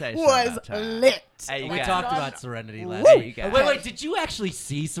Serenity tell you something was about time. lit. Hey, you We got talked it. about Serenity last Woo! week. You got Wait, it. did you actually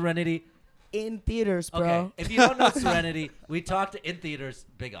see Serenity? In theaters, bro. Okay, if you don't know Serenity, we talked in theaters.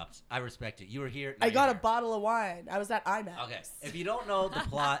 Big ups. I respect it. You were here. now I got you're a bottle of wine. I was at IMAX. Okay, if you don't know the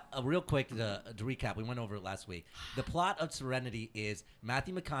plot, real quick to recap, we went over it last week. The plot of Serenity is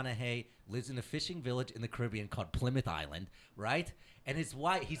Matthew McConaughey lives in a fishing village in the Caribbean called Plymouth Island, right? And his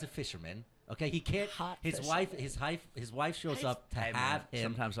wife, he's a fisherman. Okay, he can't. His wife shows up to have him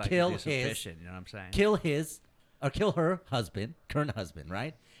Sometimes I kill can do some his, fishing. You know what I'm saying? kill her husband, current husband,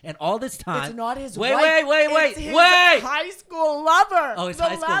 right? And all this time, It's not his wait, wife. wait, It's his wait. high school lover. Oh, his The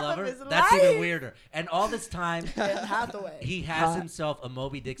high school love lover? of his That's life. even weirder. And all this time, Anne Hathaway. he has himself a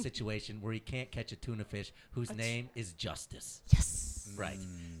Moby Dick situation where he can't catch a tuna fish whose name is Justice. Yes. Right.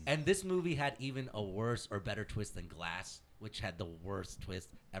 And this movie had even a worse or better twist than Glass, which had the worst twist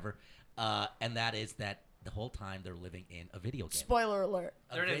ever. And that is that the whole time they're living in a video game. Spoiler alert.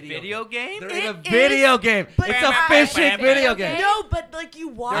 They're in a video game? They're in a video game. but It's a fishing video game. No, but like you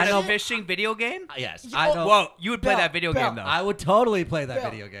watch They're in it. a fishing video game? Yes. I know. Whoa, you would play Bill, that video Bill. game, though. I would totally play that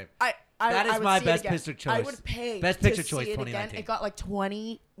Bill, video game. That is my best picture choice. I would pay Best to picture choice see it 2019. again. It got like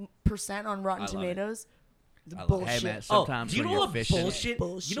 20% on Rotten I love it. Tomatoes. The I love it. bullshit. Hey, man, Oh, sometimes do you when know you're what fishing,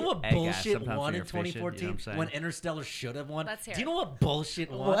 bullshit? You know what Hey, guys, bullshit sometimes won when in you're fishing, 2014 you know what I'm saying? when Interstellar should have won? Let's hear Do you it. know what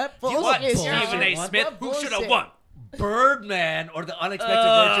bullshit won? What Do you know bullshit? Stephen A. won? Smith, What who should have bullshit? won? Birdman or the Unexpected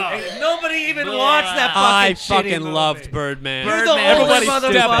Virgin. Nobody even watched that fucking I shitty fucking movie. loved Birdman. You're the Everybody only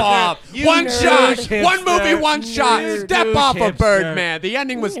step motherfucker. off. You One nerd shot. hipster. One movie, one shot. Nerd Step off hipster. of Birdman. The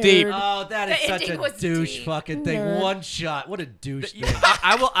ending was deep. Oh, that is The such ending a was douche deep. fucking thing. Nerd. One shot. What a douche thing.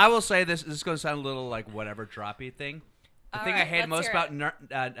 I will say this. This is going to sound a little like whatever droppy thing. The All thing I right, hated let's most hear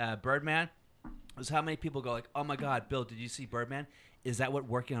about Birdman was how many people go like, "Oh my God, Bill, did you see Birdman? Is that what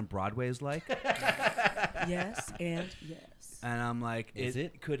working on Broadway is like?" Yes and yes. And I'm like, Is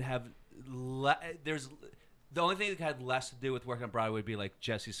it? could have. There's the only thing that had less to do with working on Broadway would be like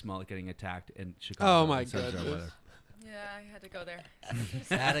Jesse Smollett getting attacked in Chicago. Oh, my in Sunset goodness. Weather. Yeah, I had to go there.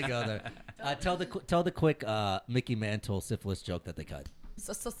 Had to go there. Tell the quick Mickey Mantle syphilis joke that they cut.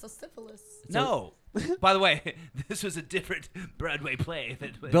 Syphilis. No. By the way, this was a different Broadway play.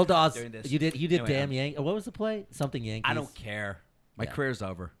 That Bill Dawes, during this. you did Anyway, Damn Yankees. What was the play? Something Yankees. I don't care. My Yeah. career's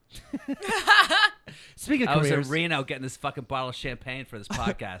over. Speaking of I was careers, in Reno getting this fucking bottle of champagne for this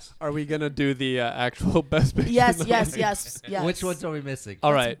podcast. Are we going to do the actual best picture? Yes, yes, yes, yes. which ones are we missing?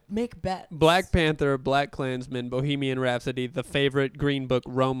 All right. Make bets. Black Panther, Black Klansman, Bohemian Rhapsody, The Favorite, Green Book,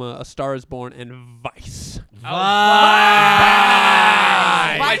 Roma, A Star Is Born, and Vice.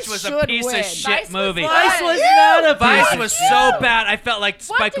 Vice Which was a should piece win. of shit Vice was movie. fun. Vice was not a Vice piece was of shit. so bad. I felt like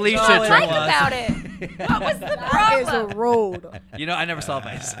What Spike did Lee you should not it like was. about it? What was the That is a problem? road. You know, I never saw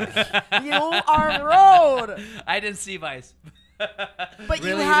Vice. You are road. I didn't see Vice. But Really?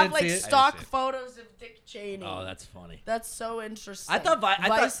 you You have didn't like see it? stock I didn't see photos of Dick Cheney. Oh, that's funny. That's so interesting. I thought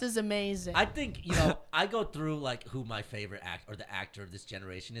Vice is amazing. I think, I go through like who my favorite the actor of this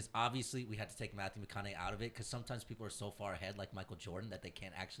generation is. Obviously, we had to take Matthew McConaughey out of it because sometimes people are so far ahead, like Michael Jordan, that they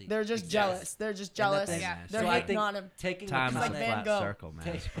can't actually. They're just exist. jealous. They're just And that jealous. thing- Yeah. They're So I hating think on him. taking Time is like a Van flat Gogh. circle, man.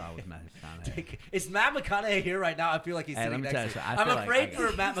 That's the problem with Matthew McConaughey. Is Matt McConaughey here right now? I feel like he's Hey, sitting let me next tell to you me. something. I I'm feel like afraid I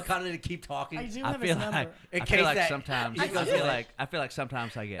for Matt McConaughey to keep talking. I do I have his feel number. like In I case feel like that- sometimes he goes away. I feel like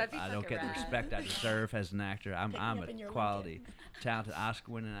sometimes I That'd be don't fucking get the rad. respect I deserve as an actor. I'm up a in your quality, talented,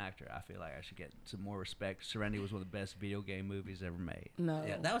 Oscar-winning actor. I feel like I should get some more respect. Serenity was one of the best video game movies ever made. No.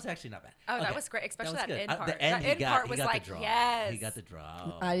 Yeah, that was actually not bad. Oh, that Okay. was great, especially that was good. end part. The end, That he end got, part he was got like, the draw. yes. He got the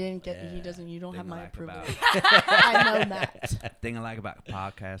draw. I didn't get. He Yeah. doesn't. You don't have Thing my I like approval. about- I know that. Thing I like about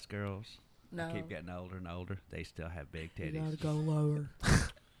podcast girls, No. they keep getting older and older. They still have big You titties. gotta go lower.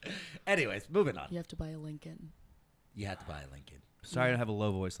 Anyways, moving on. You have to buy a Lincoln. You had to buy a Lincoln. Sorry, I don't have a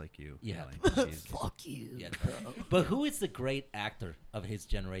low voice like you. Yeah. Yelling. Jesus. Fuck you. Yeah, but who is the great actor of his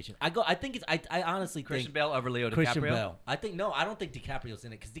generation? I think it's. I honestly Christian think Bale over Leo DiCaprio. Christian Bale. I don't think DiCaprio's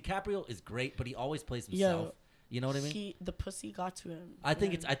in it because DiCaprio is great, but he always plays himself. Yo, you know what I mean? The pussy got to him. I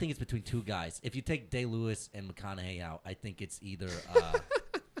think it's between two guys. If you take Day-Lewis and McConaughey out, I think it's either.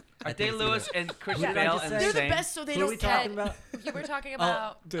 Are Day-Lewis and Christian Yeah, Bale I in just the They're same? the best, so they Who are don't we talking about? You were talking Oh,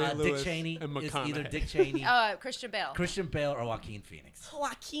 about Dick Lewis Cheney and is either McConaughey. Dick Cheney, Christian Bale. Christian Bale, or Joaquin Phoenix.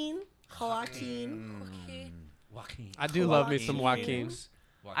 Joaquin. Joaquin. I do love me some Joaquin. Phoenix.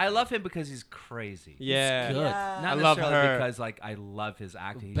 I love him because he's crazy. Yeah. He's good. Yeah. Not I love necessarily her. because like I love his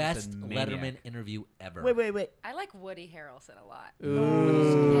acting. He's Best just a maniac. Letterman interview ever. Wait. I like Woody Harrelson a lot.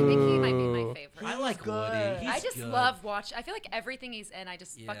 Ooh. I think he might be my favorite. I like good. Woody. He's I just good. love watch. I feel like everything he's in, I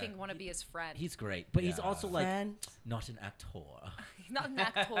just Yeah. fucking want to be his friend. He's great, but he's Yeah. also like Friend. not an actor. He's not an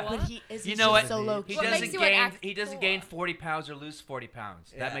actor. But he is. You know what? So low He What doesn't makes you an gain. actor? He doesn't gain 40 pounds or lose 40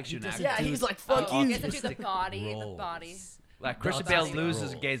 pounds. Yeah, That makes he you an doesn't actor. Yeah, he's like, fuck Oh, you. he gets to do the Artistic body, the roles. body. Like Christian Autistic Bale loses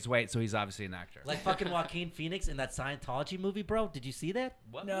roles. and gains weight, so he's obviously an actor. Like fucking Joaquin Phoenix in that Scientology movie, bro. Did you see that?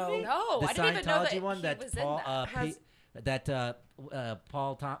 What No. movie? No, The I didn't even know that Scientology one he that was Paul in that.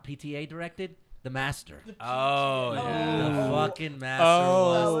 Paul PTA directed, The Master. Oh, yeah. The fucking Master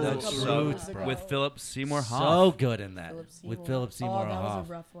Oh. was That the was a couple So years ago. with Philip Seymour Hoffman. so good in that Philip with Seymour. Philip Seymour Oh, that was a Hoff.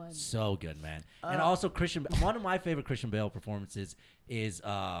 rough one. So good, man. And also Christian. One of my favorite Christian Bale performances is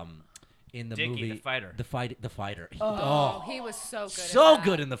in the Dickie, movie The Fighter. The Fighter. Oh, he was so good. so in that.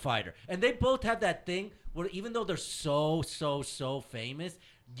 good in The Fighter. And they both have that thing where even though they're so famous,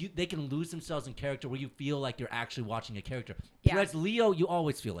 they can lose themselves in character where you feel like you're actually watching a character. Yeah. Whereas Leo, you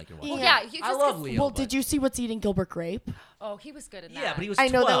always feel like you're watching. Well, yeah, I love Leo. Well, but- did you see What's Eating Gilbert Grape? Oh, he was good in that. Yeah, but he was I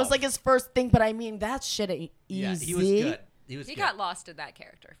know that 12. was like his first thing, but I mean that shit ain't easy. Yeah, he was good. He was He good. got lost in that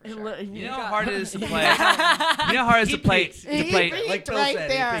character for sure. You know how hard it is to play. You know how hard it is to play He like peaked Bill right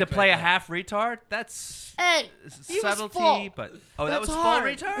said, he there. to play a half retard. That's Hey, he was subtlety, full. but that That's was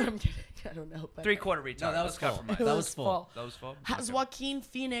hard. full retard. I'm kidding. I don't know. But 3/4 retard. No, that was Let's full. compromise. That was full. That was full. Has Okay. Joaquin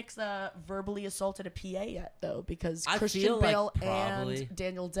Phoenix verbally assaulted a PA yet, though? Because I Christian feel like Bale probably and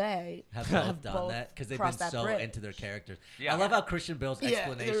Daniel Day have both done that because they've been crossed that so bridge. into their characters. Yeah. I love how Christian Bale's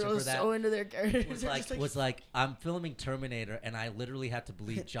explanation they're for that so into their characters. was They're like I'm filming Terminator and I literally have to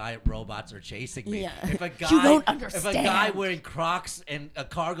believe giant robots are chasing me. Yeah. If a guy You don't if a guy understand. wearing Crocs and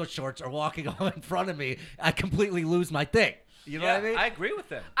cargo shorts are walking on in front of me, I completely lose my thing. You know Yeah, what I mean? I agree with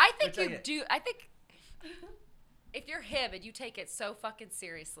them. I think Which I you get. do. I think if you're him and you take it so fucking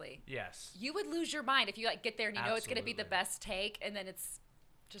seriously, Yes. you would lose your mind if you like get there and you know it's gonna be the Absolutely. best take, and then it's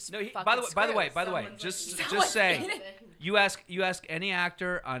just No, fucking by the way, screwed. just saying, you ask any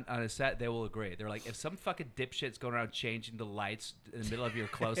actor on a set, they will agree. They're like, if some fucking dipshit's going around changing the lights in the middle of your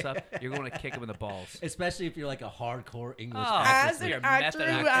close-up, you're going to kick him in the balls. Especially if you're like a hardcore English Oh, actor. As an You're actor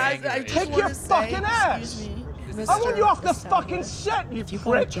method who acting. has, I just Kick want your to say, fucking ass. excuse me, I want you Mr. off the fucking Costello, set, you if you got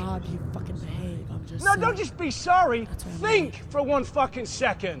a prick. job, you fucking behave. I'm just No, saying. don't just be sorry. That's what I Think for one fucking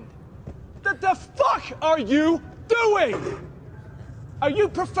second. The fuck are you doing? Are you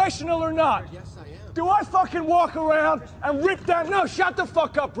professional or not? Yes, I am. Do I fucking walk around and rip down? No, shut the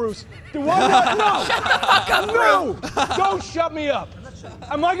fuck up, Bruce. Do I not? No. Shut the fuck up, Bruce. No, don't shut me up.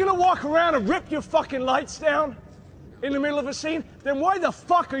 Am I gonna walk around and rip your fucking lights down in the middle of a scene? Then why the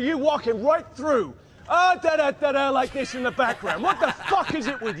fuck are you walking right through? Da-da-da-da, like this in the background. What the fuck is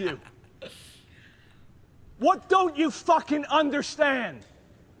it with you? What don't you fucking understand?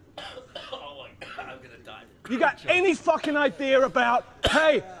 Oh my god, I'm gonna die. You got any fucking idea about,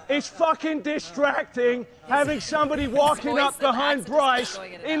 hey, it's fucking distracting having somebody walking voice up and behind accent just Bryce keeps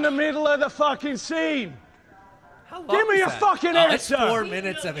going in and in the out. middle of the fucking scene? How long Give me is a that? fucking It's answer. 4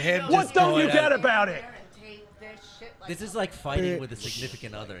 minutes of him What just don't you going get at it. about it? This is like fighting with a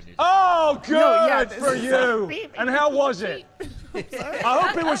significant other. And you're just- Oh, good yeah, for you. And how was it? I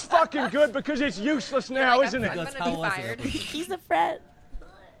hope it was fucking good because it's useless now, like, isn't I'm it? gonna That's be how was it? fired. He's a friend.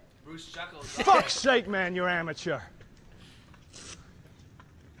 Bruce chuckles. Fuck's sake, man, you're amateur.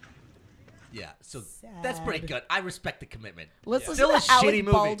 Yeah, so that's pretty good. I respect the commitment. Let's Still listen a to shitty Alec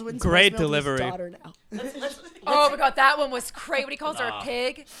movie. Baldwin's Great voicemail to his delivery. daughter now. Oh my god, that one was great when he calls her a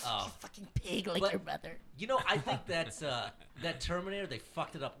pig. Fucking pig like But- your mother. You know, I think that's that Terminator. They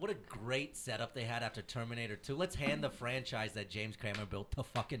fucked it up. What a great setup they had after Terminator 2. Let's hand the franchise that James Cameron built to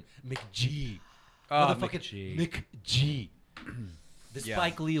fucking McG. Oh, Motherfucking McG. The Yeah.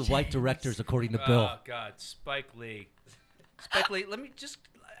 Spike Lee of white directors, according to Bill. Oh God, Spike Lee. Spike Lee. Let me just.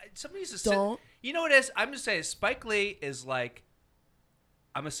 Somebody needs to sit. Don't. You know what it is? I'm gonna say Spike Lee is like.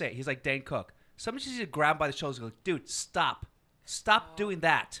 I'm gonna say it, he's like Dane Cook. Somebody just needs to grab him by the shoulders and go, dude, stop doing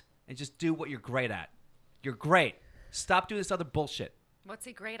that, and just do what you're great at. You're great. Stop doing this other bullshit. What's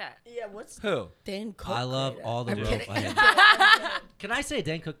he great at? Yeah, what's Who? Dan Cook? I love great at? all the I'm rope. kidding. Can I say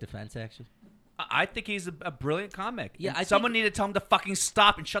Dan Cook defense, actually? I think he's a brilliant comic. Yeah, And I someone think- needed to tell him to fucking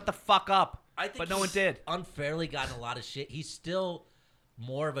stop and shut the fuck up. I think but no one he's did. Unfairly gotten a lot of shit. He's still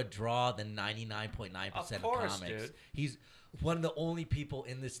more of a draw than 99.9% of course, comics. dude. He's one of the only people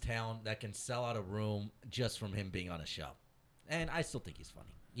in this town that can sell out a room just from him being on a show. And I still think he's funny.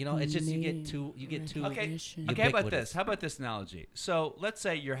 You know, it's just you get too Okay, how about ubiquitous. this? How about this analogy? So let's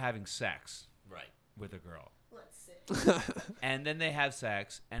say you're having sex Right. with a girl. Let's see. And then they have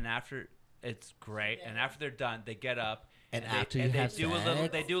sex, and after it's great, and after they're done, they get up. And they, after you and they have do sex?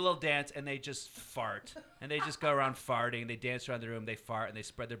 they do a little dance, and they just fart, and they just go around farting. They dance around the room, they fart, and they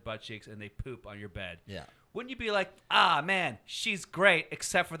spread their butt cheeks, and they poop on your bed. Yeah. Wouldn't you be like, ah, man, she's great,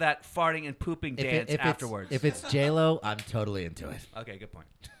 except for that farting and pooping dance afterwards? If it's J-Lo, I'm totally into it. Okay, good point.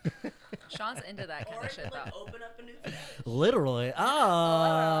 Sean's into that kind of shit, though. Open up a new Literally.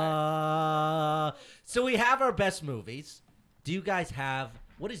 So we have our best movies. Do you guys have,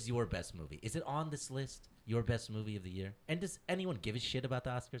 what is your best movie? Is it on this list? Your best movie of the year? And does anyone give a shit about the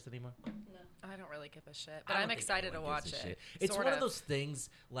Oscars anymore? I don't really give a shit, but I don't I'm think excited to anyone watch gives a it. shit. It's Sort one of those things,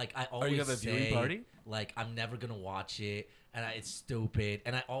 like, I always have a viewing say, party? like, I'm never going to watch it, and it's stupid,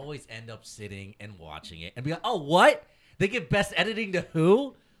 and I always end up sitting and watching it, and be like, oh, what? They give best editing to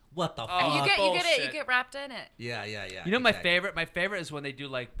who? What the fuck? You get it. You bullshit. get wrapped in it. Yeah. You know my exactly. favorite? My favorite is when they do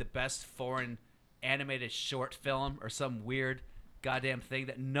like the best foreign animated short film or some weird goddamn thing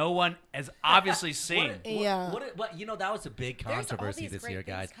that no one has obviously seen. What, you know, that was a big There's all controversy these this great year,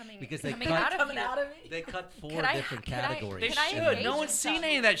 guys, things coming- because they coming cut, out of you. they cut 4 Could I- different could I- categories. They Can I should. engage No in one's seen something?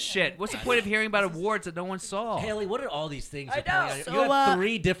 any of that shit. What's the point of hearing about awards that no one saw? Haley, what are all these things? I you're pulling know. out? So, you have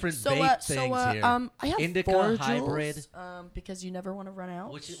 3 different vape things here. I have Indica, 4 hybrid. Joules, because you never want to run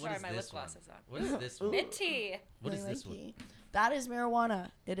out. What Sorry, is my this lip one? gloss is on. What is this one? Minty. What is this one? Lanky. That is marijuana.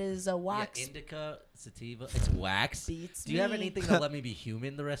 It is a wax. Yeah, indica, sativa. It's wax. Beats Do you have me. anything to let me be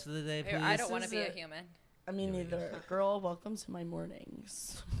human the rest of the day, please? I don't want to is be a it. human. I mean, neither. Girl, welcome to my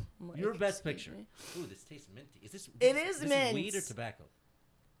mornings. I'm like, Your best excuse picture. me. Ooh, this tastes minty. Is this? It this, is this mint. weed or tobacco?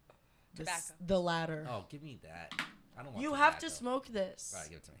 The latter. Oh, give me that. I don't want. You tobacco. have to smoke this. All right,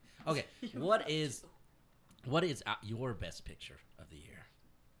 give it to me. Okay, what is your best picture of the year?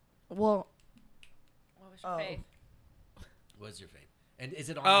 Well, What was your fave? What's your favorite? And is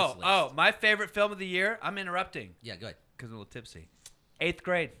it on this list? Oh, my favorite film of the year. I'm interrupting Yeah, go ahead. because I'm a little tipsy. 8th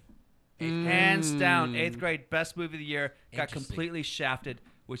grade. Hands down, 8th grade, best movie of the year. Got Interesting. completely shafted,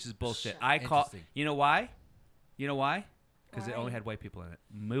 which is bullshit. I call. Interesting. You know why? Because it only had white people in it.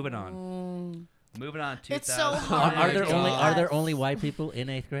 Moving on. Moving on. 2000. It's so hard. Are there only God. are white people in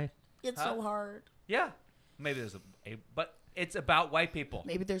 8th grade? It's so hard. Yeah. Maybe there's but it's about white people.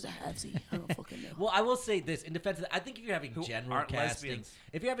 Maybe there's a halvesy. I don't fucking know. Well, I will say this in defense of that, I think if you're having Who general aren't casting, lesbians.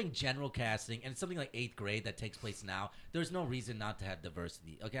 if you're having general casting and it's something like 8th grade that takes place now, there's no reason not to have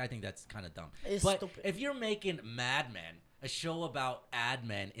diversity. Okay, I think that's kind of dumb. It's but stupid. if you're making Mad Men, a show about ad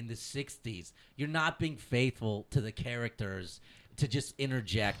men in the 60s, you're not being faithful to the characters to just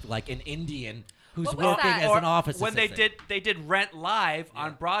interject like an Indian who's What was working that? as Or an office when assistant. they did Rent Live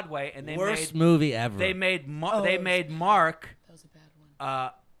on Broadway and they Worst made movie ever. They made Oh, they made Mark. That was a bad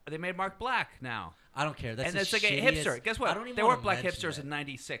one. They made Mark black now. I don't care. That's and the it's like a shittiest- hipster. Guess I what? don't even There wanna weren't black mention hipsters that. in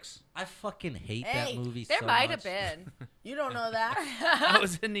 '96. I fucking hate Hey, that movie There so might much. have been. You don't know that. I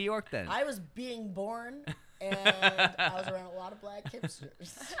was in New York then. I was being born, and I was around a lot of black hipsters.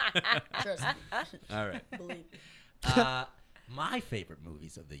 Trust me. All right. Believe me. My favorite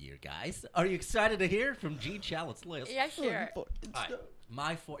movies of the year, guys. Are you excited to hear from G. Chalit's list? Yeah, sure. All right.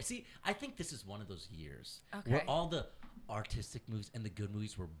 My 4. See, I think this is one of those years Okay. where all the artistic movies and the good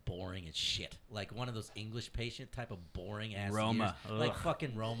movies were boring as shit. Like one of those English Patient type of boring ass Roma. years. Like Ugh.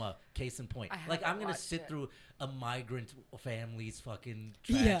 fucking Roma. Case in point. I Like haven't I'm gonna watched sit it. through a migrant family's fucking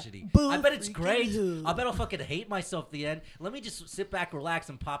Yeah. tragedy. Boo I bet it's freaking great. who. I bet I'll fucking hate myself at the end. Let me just sit back, relax,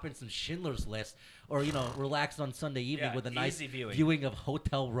 and pop in some Schindler's List, or relax on Sunday evening Yeah, with a nice easy viewing. of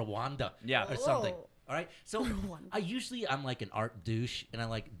Hotel Rwanda. Yeah. Or something. Whoa. All right. So I'm like an art douche, and I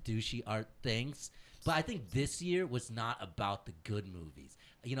like douchey art things. But I think this year was not about the good movies.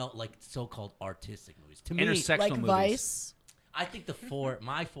 Like so-called artistic movies. To me, Intersectional Like movies. Vice. I think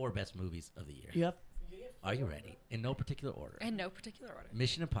my 4 best movies of the year. Yep. Are you ready? In no particular order. In no particular order.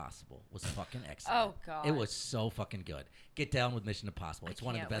 Mission Impossible was fucking excellent. Oh, God. It was so fucking good. Get down with Mission Impossible. It's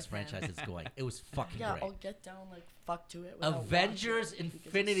one of the can't best with him. franchises going. It was fucking Yeah, great. I'll get down like fuck to it. without Avengers watching it because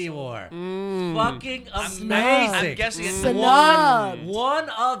Infinity it's so War. good. Fucking amazing. I'm guessing it's one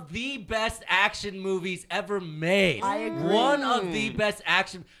of the best action movies ever made. I agree. One of the best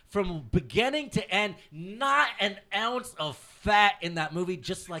action from beginning to end. Not an ounce of fat in that movie,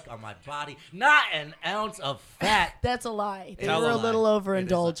 just like on my body. Not an ounce of fat. That's a lie. They Tell were a a lie. little It is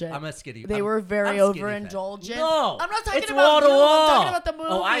overindulgent. I'm a skinny. They I'm- were very I'm skinny fat. overindulgent. No, I'm not talking it's about wall to you. wall. I'm talking about the movie.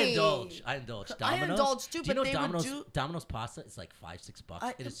 Oh, I indulge. Domino's. I indulge too, Do you but know they Domino's? would do. Domino's pasta is like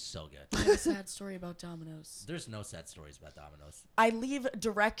 $5-6. It is so good. I have a sad story about Domino's. There's no sad stories about Domino's. I leave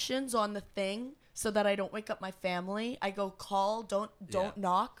directions on the thing so that I don't wake up my family. I go don't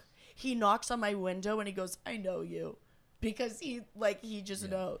knock. He knocks on my window and he goes, "I know you." Because he just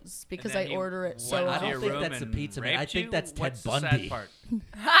knows because I order it so I often. don't think that's a pizza man. I think that's Ted Bundy.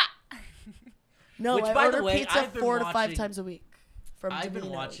 No, Which, I by order the way, pizza I've been 4 to 5 watching- times a week. From I've been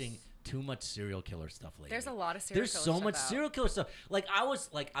Domino's. watching too much serial killer stuff lately. There's a lot of serial There's killer so stuff much out. serial killer stuff. Like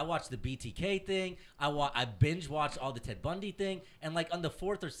I watched the BTK thing. I binge watched all the Ted Bundy thing, and like on the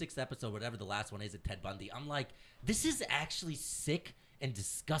 4th or 6th episode, whatever the last one is at Ted Bundy, I'm like, this is actually sick and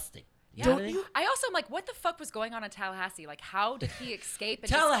disgusting. You know what I mean? I also am like, what the fuck was going on in Tallahassee? Like, how did he escape? And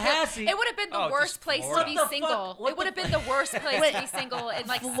Tallahassee? It would have been the worst place to be single. It would have been the worst place to be single in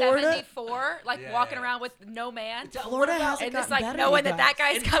like Florida? 74, like walking around with no man. Florida hasn't and just gotten like better, knowing you that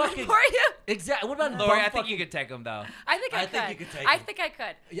guys. guy's coming for you. Exactly. What about Lori, I bumfuck- think you could take him though. I think I think could. you could take I him. think I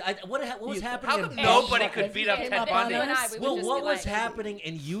could. Yeah, what was happening? How in come Belgium? nobody could beat up If Ted you Bundy? and I, we would Well, just what be was like, happening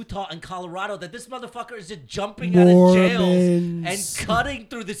in Utah and Colorado that this motherfucker is just jumping out of jails and cutting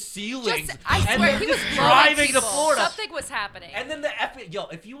through the ceilings? Just, I and swear, then he was just blowing driving to people. Florida. Something was happening. And then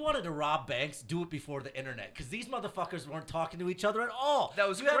if you wanted to rob banks, do it before the internet, because these motherfuckers weren't talking to each other at all. That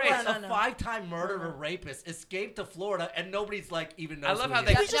was you great. Have like No. a 5-time murderer rapist escape to Florida, and nobody's like even knows. I love who how he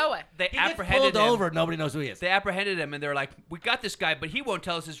they is. they He gets apprehended pulled him. over. Nobody knows who he is. They apprehended him, and they're like, "We got this guy, but he won't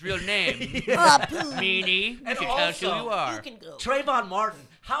tell us his real name." Meanie, we And can tell us who also, you are. Trayvon Martin.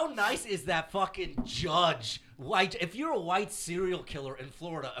 How nice is that fucking judge? White. If you're a white serial killer in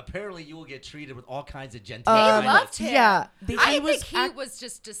Florida, apparently you will get treated with all kinds of gentility. They loved him. Yeah, I think he was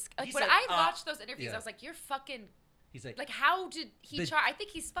just like He when said, I watched those interviews, yeah. I was like, "You're fucking." He's like, how did he the- try? I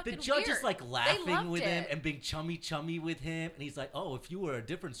think he's fucking the judge weird. is like They laughing loved with him it. and being chummy with him, and he's like, "Oh, if you were a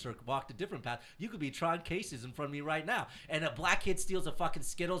different circle, walked a different path, you could be trying cases in front of me right now." And a black kid steals a fucking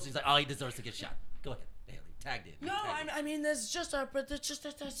Skittles. He's like, "Oh, he deserves to get shot. Go ahead, Haley, tagged it." No, I mean, that's just a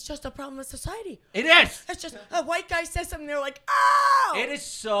problem with society. It is. It's just a white guy says something, they're like, "Oh, It is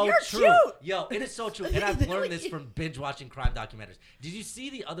so you're true. cute." Yo, it is so true. And I've learned this from binge watching crime documentaries. Did you see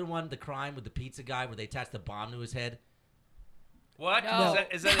the other one, the crime with the pizza guy where they attached the bomb to his head? What? No.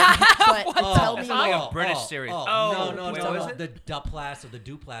 Is that But tell me It's like more. a British series. no, wait, no, what no. was it? The Duplass or the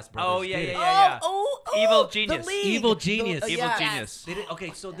Duplass brothers. Oh, yeah, did yeah, it. yeah. Oh, Evil the genius. league. Evil genius. Evil yes. genius. They did,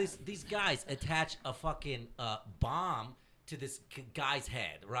 okay, so these guys attach a fucking bomb to this guy's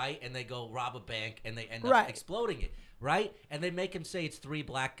head, right? And they go rob a bank, and they end up Right. exploding it, right? And they make him say it's 3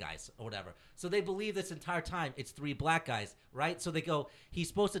 black guys or whatever. So they believe this entire time it's 3 black guys, right? So they go, he's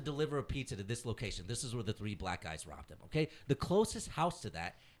supposed to deliver a pizza to this location. This is where the 3 black guys robbed him, okay? The closest house to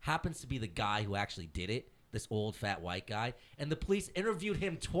that happens to be the guy who actually did it, this old fat white guy. And the police interviewed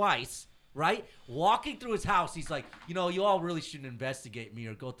him twice, right? Walking through his house, he's like, you know, you all really shouldn't investigate me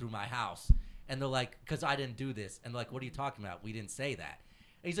or go through my house. And they're like, because I didn't do this. And they're like, what are you talking about? We didn't say that.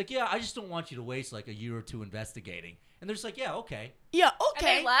 And he's like, yeah, I just don't want you to waste like a year or 2 investigating. And they're just like, yeah, okay. Yeah, And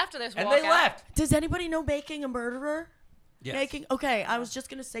okay. they left, or they just And walk they out. left. Does anybody know Making a Murderer? Yes. Okay, I was just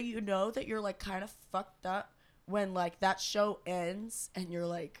gonna say, you know that you're like kind of fucked up when like that show ends and you're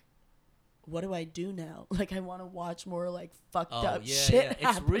like, what do I do now? Like, I want to watch more like fucked Oh, up yeah, shit. yeah.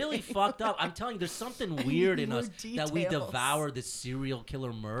 It's really fucked up. I'm telling you, there's something weird in more us that we details. devour this serial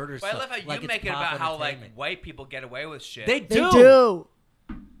killer murder But I stuff. love how you like it's make it pop about how like entertainment. white people get away with shit. They They do. do.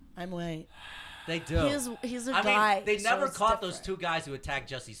 I'm white. They do. He's a I guy. mean, they so never it's caught those different. 2 guys who attacked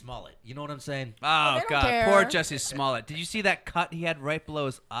Jussie Smollett. You know what I'm saying? Oh, they don't God. care. Poor Jussie Smollett. Did you see that cut he had right below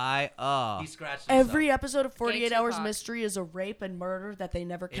his eye? Oh. He scratched himself. Every episode of 48 Gay Hours Tupac. Mystery is a rape and murder that they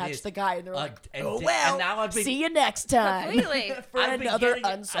never It catch is. the guy, and they're like, and "Oh and well, now I've been- see you next time." Completely. for another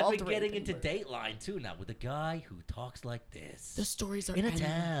I've unsolved been rape getting and into murder. Dateline too now with a guy who talks like this. The stories are in a endless.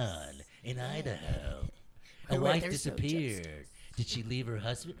 town in Idaho. Oh, A wait, wife there's no disappeared. Did she leave her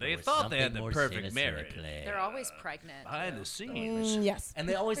husband? They or was thought they had something the more perfect sinister at marriage. play? They're always pregnant. Behind the scenes. Yes. And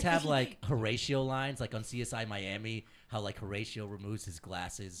they always have like Horatio lines, like on CSI Miami, how like Horatio removes his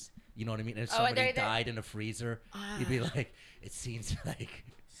glasses You know what I mean? And if Oh, somebody they're- died in a freezer, you'd be like, it seems like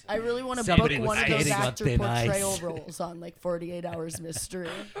I really want to book somebody was one of those skating on actor thin portrayal ice. roles on like 48 Hours Mystery.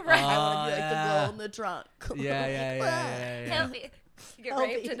 Right. I want to be like yeah. the girl in the trunk. Yeah. Help me. You get I'll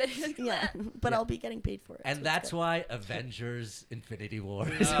raped be- and then yeah, but I'll be getting paid for it. And so it's that's good. why Avengers Infinity War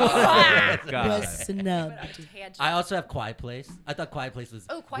Oh, is God. Was snubbed. Tangent. I also have Quiet Place. I thought Quiet Place was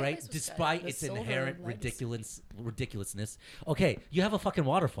Oh, Quiet great, Place was despite good. its The silver inherent legacy. ridiculousness. Okay, you have a fucking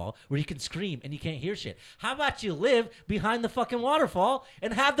waterfall where you can scream and you can't hear shit. How about you live behind the fucking waterfall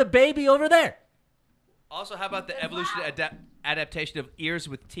and have the baby over there? Also, how about the evolution adaptation of ears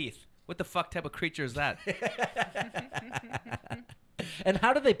with teeth? What the fuck type of creature is that? And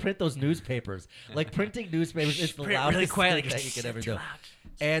how do they print those newspapers? Like printing newspapers is the Print loudest really quietly. thing that you can ever do.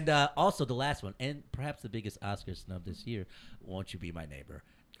 And also the last one, and perhaps the biggest Oscar snub this year, Won't You Be My Neighbor?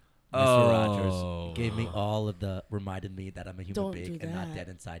 Mr. Rogers gave me all of reminded me that I'm a human Don't being do and not that. dead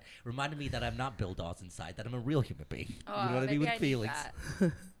inside. Reminded me that I'm not Bill Dawes inside, that I'm a real human being. Oh, You know what I maybe mean? With need feelings.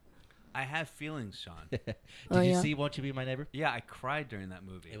 that. I have feelings, Sean. Did Oh, you yeah? see Won't You Be My Neighbor? Yeah, I cried during that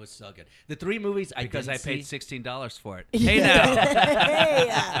movie. It was so good. The three movies I because I didn't paid see. $16 for it. Hey now.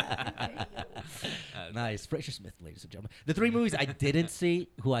 Nice. Fraser Smith, ladies and gentlemen. The three movies I didn't see,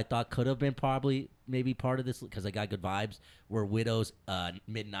 who I thought could have been probably maybe part of this because I got good vibes, were Widows,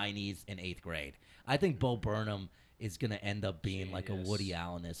 mid-90s, and 8th grade. I think Bo Burnham is going to end up being like a Woody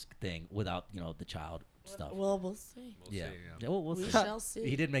Allen-esque thing without, the child stuff. Well, we'll see. Yeah, well, we'll We see. shall see.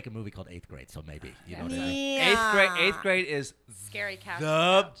 He did make a movie called 8th Grade, so maybe. You know what I mean? Yeah. Eighth grade is Scary cast.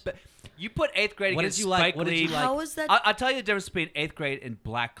 you put 8th grade What did against you like- Spike what did you Lee. like? How is that? I'll tell you the difference between 8th grade and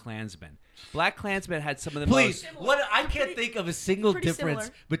Black Klansman. Black Klansman had some of the Please, most. I can't think of a single pretty difference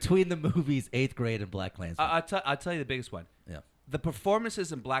similar. between the movies 8th Grade and Black Klansman. I'll tell you the biggest one. Yeah. The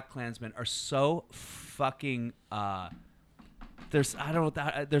performances in Black Klansman are so fucking. There's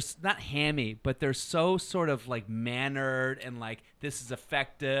not hammy, but they're so sort of like mannered and like this is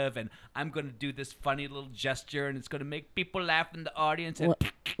effective and I'm going to do this funny little gesture and it's going to make people laugh in the audience and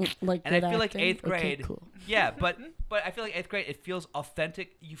Like and I good feel like acting? 8th grade. Okay, cool. Yeah, but I feel like 8th grade it feels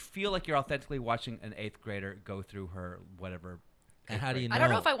authentic. You feel like you're authentically watching an 8th grader go through her whatever. And how do you know? I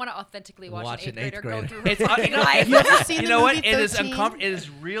don't know if I want to authentically watch an 8th grader go through her It's fucking life. You ever seen you the know what? movie It is 13? uncomfortable. It is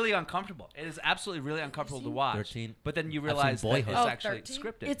really uncomfortable. It is absolutely really uncomfortable to watch. 13? But then you I've seen realize that it's Boyhood. actually 13?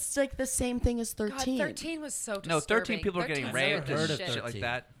 scripted. It's like the same thing as 13. God, 13 was so disturbing. No, 13 people are getting 13 's raped so and heard of shit. shit like 13.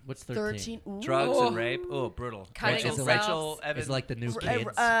 that. What's 13? 13. Ooh. Drugs and rape. Oh, brutal. Cutting Rachel, themselves. Rachel Evans. It's like the new R- kids.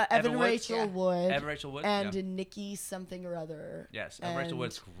 Evan Evan Woods? Rachel Yeah. Wood. Evan Rachel Wood, And yeah. Nikki something or other. Yes, Evan Rachel And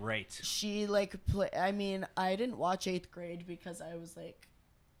Wood's great. She like I mean, I didn't watch 8th grade because I was like,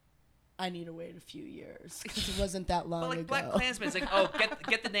 I need to wait a few years because it wasn't that long But like ago. Black Klansman's like, oh,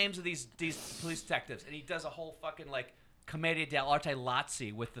 get the names of these police detectives, and he does a whole fucking like Commedia dell'arte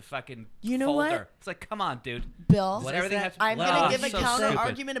Lazzi with the fucking You know folder. what? It's like, come on, dude. Bill, What Everything is has that? to- I'm Wow, gonna give a so counter stupid.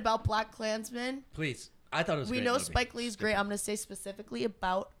 argument about Black Klansman. Please. I thought it was a We great know movie. Spike Lee's great. I'm gonna say specifically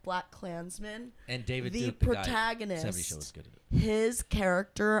about Black Klansman. And David the Duke, the guy, protagonist, 70 Show was good at it. his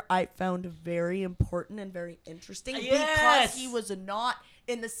character I found very important and very interesting Yes! because he was not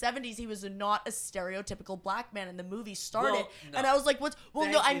in the 70s. He was not a stereotypical black man, and the movie started. Well, no. And I was like, "What's?" Well,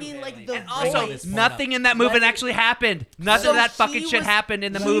 Thank no, I you, mean like Haley. the And Also, voice. nothing in that movie actually happened. None So of that he fucking shit was- happened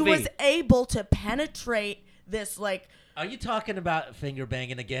in the he movie. was able to penetrate this like. Are you talking about finger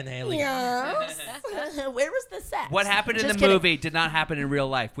banging again, Haley? Yes. Where was the sex? What happened in Just the kidding. movie did not happen in real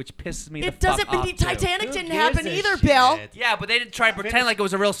life, which pisses me the It doesn't fuck off, mean too. Titanic Who didn't gives happen a either, shit? Bill. Yeah, but they didn't try to pretend like it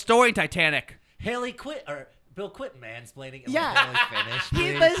was a real story in Titanic. Haley, quit Bill, quit mansplaining. And Yeah. let Haley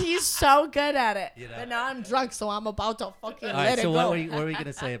finish, please. He's so good at it. You know. But now I'm drunk, so I'm about to fucking All let right, it so go. what were you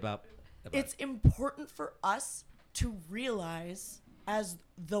gonna say about It's important for us to realize as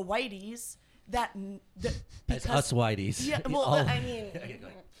the whiteys that as because us whiteys? yeah, well, All- I mean,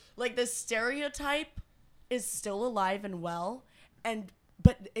 like the stereotype is still alive and well,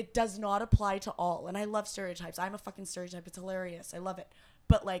 but it does not apply to all. And I love stereotypes. I'm a fucking stereotype. It's hilarious. I love it.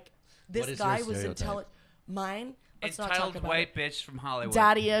 But like this What is your guy was stereotype? intelligent. Mine. Let's not talk Entitled about white it. bitch from Hollywood.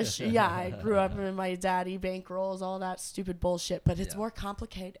 Daddy-ish. Yeah, I grew up in my daddy bankrolls, all that stupid bullshit. But it's more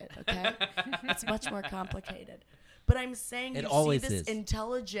complicated, okay? It's much more complicated. But I'm saying It you always see this is.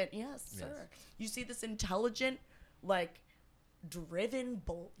 intelligent, yes, sir. You see this intelligent, like, driven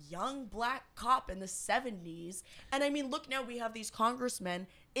young black cop in the 70s. And I mean, look, now we have these congressmen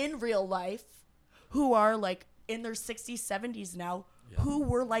in real life who are, like, in their 60s, 70s now, who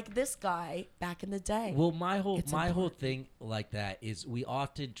were like this guy back in the day. Well, my whole It's thing like that is we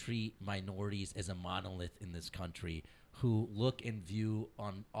often treat minorities as a monolith in this country who look and view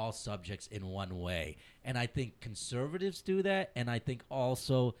on all subjects in one way. And I think conservatives do that, and I think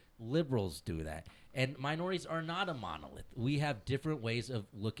also liberals do that. And minorities are not a monolith. We have different ways of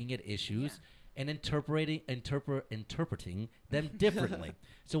looking at issues and interpreting them differently.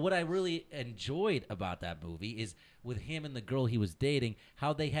 So what I really enjoyed about that movie is with him and the girl he was dating,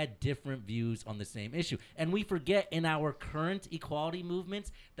 how they had different views on the same issue. And we forget in our current equality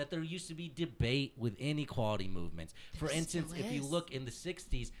movements that there used to be debate within equality movements. For instance, if you look in the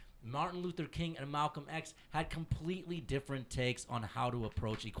 60s, Martin Luther King and Malcolm X had completely different takes on how to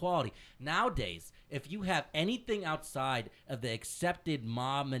approach equality. Nowadays, if you have anything outside of the accepted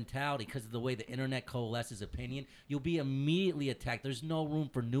mob mentality because of the way the internet coalesces opinion, you'll be immediately attacked. There's no room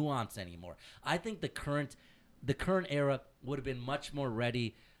for nuance anymore. I think the current era would have been much more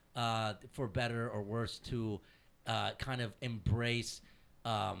ready for better or worse to kind of embrace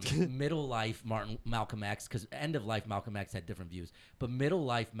middle life Malcolm X, because end of life Malcolm X had different views, but middle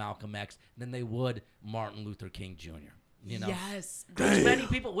life Malcolm X than they would Martin Luther King Jr. You know, yes,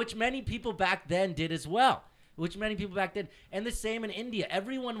 which many people back then did as well. And the same in India.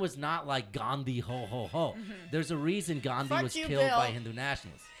 Everyone was not like Gandhi, ho ho ho. Mm-hmm. There's a reason Gandhi was killed by Hindu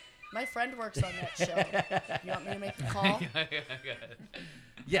nationalists. My friend works on that show. You want me to make the call?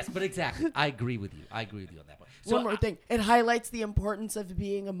 Yes, but exactly. I agree with you on that point. So One more thing. It highlights the importance of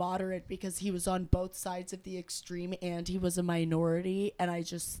being a moderate because he was on both sides of the extreme and he was a minority. And I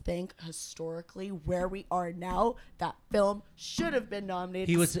just think historically where we are now, that film should have been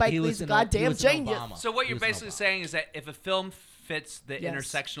nominated. Spike Lee's goddamn genius. So what you're basically saying is that if a film fits the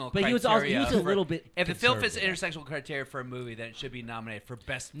intersectional but criteria, he was a little bit if the film fits the conservative. intersectional criteria for a movie, then it should be nominated for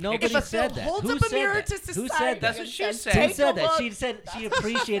best Nobody picture. said that. holds Who up a said mirror that? to Who society said that? That's what she said. Who said that? She said she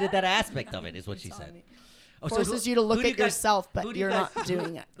appreciated that aspect of it, is what she said. Forces you to look who do at yourself, but who do you're guys- not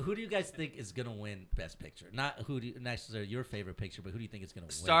doing it. Who do you guys think is going to win Best Picture? Not who do you, necessarily your favorite picture, but who do you think is going to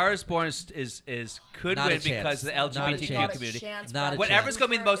win? Stars Born could Not a win because of the chance. Not a LGBTQ chance. community. Not a Whatever's chance.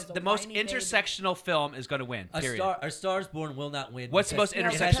 going to be the most intersectional film is going to win. A Period. Stars Born will not win. What's the most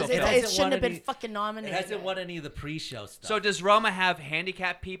because intersectional film? It shouldn't have been fucking It nominated. hasn't won any of the pre-show stuff. So does Roma have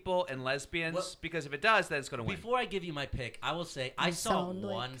handicapped people and lesbians? Because if it does, then it's going to win. Before I give you my pick, I will say I saw sound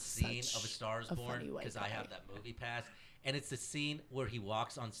like one scene of A Star Is a Born funny white because I have that movie pass. And it's the scene where he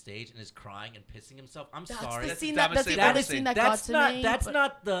walks on stage and is crying and pissing himself. I'm sorry. That's the scene that got to me. That's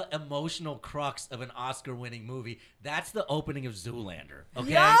not the emotional crux of an Oscar-winning movie. That's the opening of Zoolander.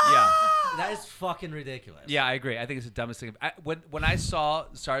 Okay? Yeah. That is fucking ridiculous. Yeah, I agree. I think it's the dumbest thing. When I saw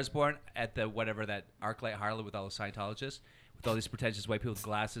Stars Born at the whatever that ArcLight Harlem with all the Scientologists, with all these pretentious white people with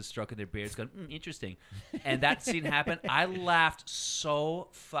glasses, stroking their beards, going, interesting. And that scene happened. I laughed so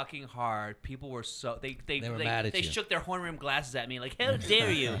fucking hard. People were so they were mad at they you. shook their horn rimmed glasses at me like, how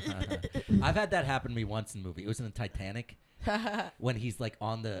dare you? I've had that happen to me once in a movie. It was in the Titanic when he's like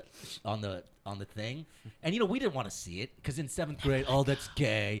on the thing, and we didn't want to see it because in 7th grade, oh, that's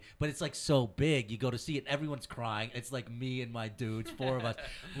gay. But it's like so big, you go to see it, everyone's crying. It's like me and my dudes, 4 of us.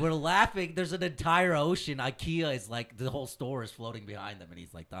 We're laughing. There's an entire ocean. IKEA is like the whole store is floating behind them, and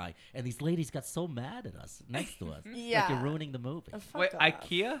he's like dying. And these ladies got so mad at us next to us. Yeah. Like you're ruining the movie. Wait,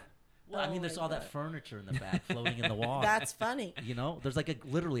 IKEA? Well, I mean, there's all that furniture in the back floating in the water. That's funny. There's like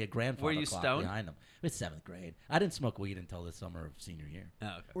literally a grandfather Were you clock stoned? behind them. It's 7th grade. I didn't smoke weed until the summer of senior year. Oh,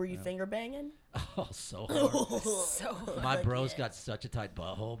 okay. Were you finger banging? Oh, so hard. My bro's got such a tight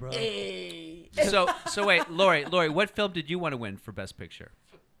butthole, bro. Hey. So wait, Lori, what film did you want to win for Best Picture?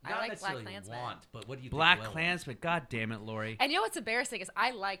 I like Black necessarily Klansman. but what do you Black think? Klansman. God damn it, Lori. And you know what's embarrassing is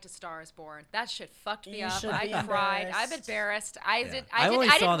I liked A Star Is Born. That shit fucked me You up. should I be cried. I'm embarrassed. embarrassed. I I only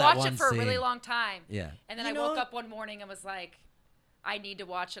saw didn't that watch one it for a really scene. long time. Yeah. And then You I know- woke up one morning and was like, I need to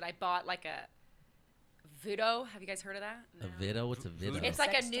watch it. I bought like a Vudo. Have you guys heard of that? A Vido? What's a Vido? It's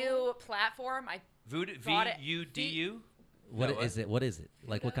like a new platform. I Voodoo, bought it. VUDU? What is it? What is it?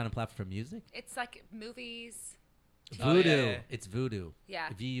 Like what kind of platform for music? It's like movies. Oh, Voodoo. yeah, yeah. It's Voodoo. Yeah.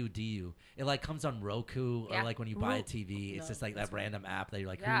 VUDU. It like comes on Roku Yeah. or like when you buy a TV. It's just like that random app that you're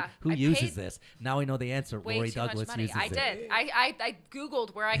like, Yeah. who I uses paid this? Now we know the answer. Way Lori too much Douglas money. uses I it. did. I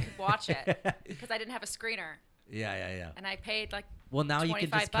Googled where I could watch it because I didn't have a screener. Yeah. And I paid like Well, now you can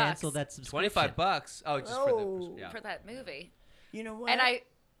just $25 cancel that subscription. $25. Oh, just for the yeah. for that movie. You know what? And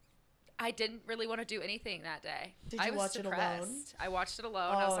I didn't really want to do anything that day. Did I you was watch it depressed. alone? I watched it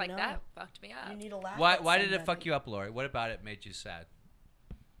alone. I was Oh, like, no. that fucked me up. You need a laugh. Why at did it fuck somebody. you up, Lori? What about it made you sad?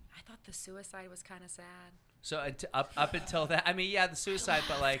 I thought the suicide was kind of sad. So up until that, I mean, yeah, the suicide,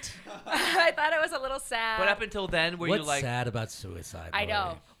 but like, I thought it was a little sad. but up until then, were you What's like, sad about suicide? I know.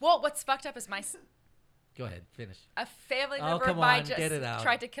 Lori? Well, what's fucked up is Go ahead, finish. a family Oh, member of come mine on, just get it out.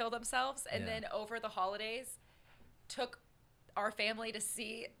 tried to kill themselves, and Yeah. then over the holidays took our family to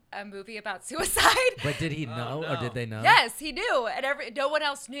see a movie about suicide. But did he know, or did they know? Yes, he knew, and no one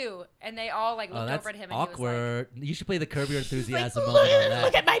else knew, and they all like Oh, looked that's over at him. And awkward. You should play the Curb Your Enthusiasm Look, moment on that.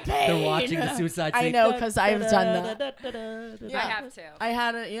 look at my pain. They're watching the suicide I scene. know, because I've done that. I have to. I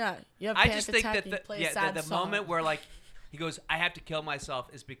had it. Yeah, you have I panic just think attack, that you the, play a yeah, sad the song. moment where like he goes, I have to kill myself,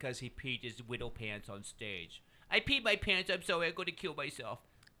 is because he peed his widow pants on stage. I peed my pants. I'm sorry. I'm going to kill myself.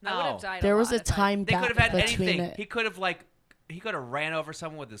 No, I would have died. There was a lot if I- time they gap could have had between anything. it. He could have ran over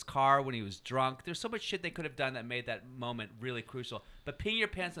someone with his car when he was drunk. There's so much shit they could have done that made that moment really crucial. But peeing your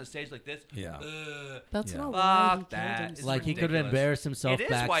pants on stage like this, Yeah. That's Yeah. not why he fuck killed that. himself. It's Like, he could have ridiculous. embarrassed himself It is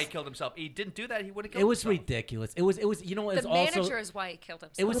back- why he killed himself. He didn't do that. He would have killed It was himself. ridiculous. It was. You know, it's The also. manager is why he killed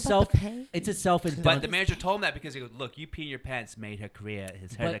himself. It was What self. about the pay? It's a self-indulgence. But the manager told him that because he goes, look, you peeing your pants made her career.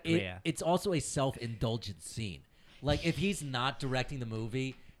 His her But career. it's also a self-indulgent scene. Like, if he's not directing the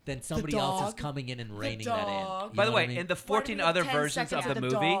movie, then somebody else is dog. coming in and The reining that in. dog. You By know the what way, I mean? in the Why do 14 we have other 10 versions of seconds the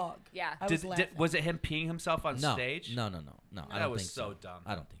with movie, dog? Yeah. I was laughing. was it him peeing himself on no, stage? No. I That don't was think so dumb.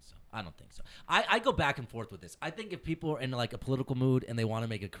 I don't think so. I go back and forth with this. I think if people are in like a political mood and they want to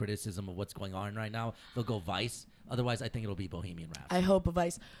make a criticism of what's going on right now, they'll go Vice. Otherwise, I think it'll be Bohemian Rhapsody. I hope a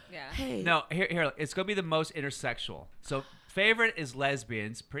Vice. Yeah. Hey. No, here, it's gonna be the most intersexual. So favorite is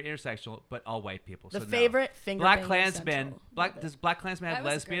lesbians, pretty intersexual, but all white people. The so no. favorite finger Black banging Klansman. central. Does Black Klansman have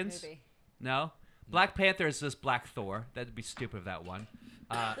That was a great lesbians? movie. No. Black Panther is just Black Thor. That'd be stupid if that one.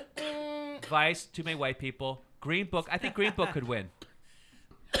 Vice, too many white people. Green Book. I think Green Book could win.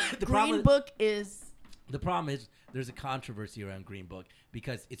 The Green Book is. The problem is there's a controversy around Green Book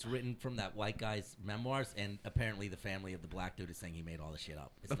because it's written from that white guy's memoirs, and apparently the family of the black dude is saying he made all the shit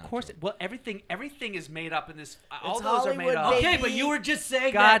up. It's Of not course. true. Well, everything is made up in this. All It's those are made Hollywood, up. baby. Okay, but you were just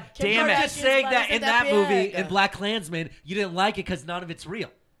saying God that. damn you it. were just saying that in that Kardashians movie, big. in Black Klansman, you didn't like it because none of it's real.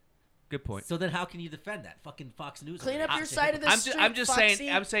 Good point. So then how can you defend that? Fucking Fox News. Clean over up there. your side of the street, I'm just Foxy. saying.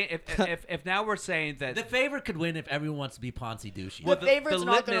 I'm saying if now we're saying that The favorite could win if everyone wants to be Ponzi douchey. The favorite's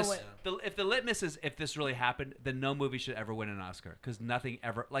not gonna win. If the litmus is if this really happened, then no movie should ever win an Oscar because nothing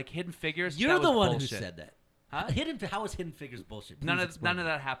ever like Hidden Figures. You're that the was one bullshit. who said that. Huh? How is Hidden Figures bullshit? None Please of explain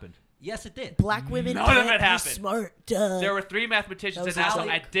that it. happened. Yes, it did. Black women None of can't it be happened. smart. Duh. There were three mathematicians That in was NASA Ali.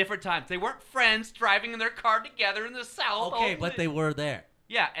 at different times. They weren't friends driving in their car together in the South. Okay, but they were there.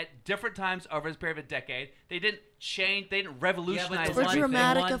 Yeah, at different times over this period of a decade. They didn't change. They didn't Yeah, revolutionize but the one,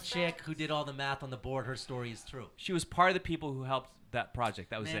 dramatic the one effect. chick who did all the math on the board, her story is true. She was part of the people who helped that project.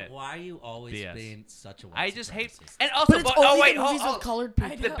 That was Man, it. why are you always BS. being such a white I just hate. supremacist? And also, But it's oh only wait, the movies hold, with colored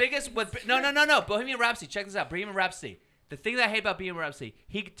people. The biggest, no. Bohemian Rhapsody. Check this out. Bohemian Rhapsody. The thing that I hate about Bohemian Rhapsody,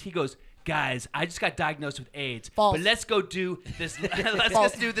 he goes, guys, I just got diagnosed with AIDS, False. but let's go do this. Let's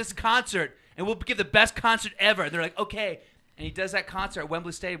just do this concert, and we'll give the best concert ever. And they're like, okay. And he does that concert at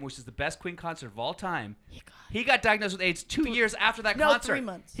Wembley Stadium, which is the best Queen concert of all time. He got diagnosed with AIDS 2 years after that No, concert. 3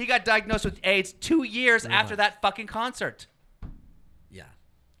 months. He got diagnosed with AIDS 2 years after that fucking concert. Yeah.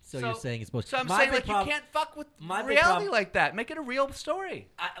 So you're saying it's supposed. So I'm My saying, big like, prob- you can't fuck with my big reality prob- like that. Make it a real story.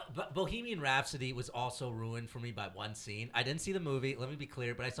 But Bohemian Rhapsody was also ruined for me by one scene. I didn't see the movie. Let me be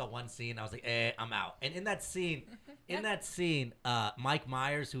clear, but I saw one scene. I was like, I'm out. And in that scene, Mike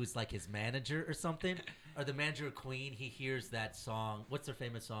Myers, who is like his manager or something, or the manager of Queen, he hears that song. What's their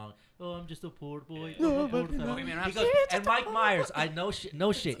famous song? Oh, I'm just a poor boy. Bohemian He goes, Rhapsody. and Mike Myers, I know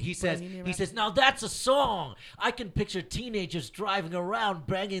shit. He says, now that's a song. I can picture teenagers driving around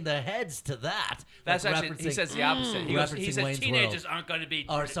banging their heads to that. That's Like actually, he says the opposite. He referencing says Wayne's teenagers World. aren't going to be.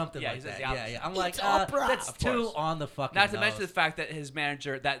 Or something yeah, like he says that. the Yeah, opposite. yeah. I'm like, It's opera. that's Of too course. on the fucking Not to nose. mention the fact that his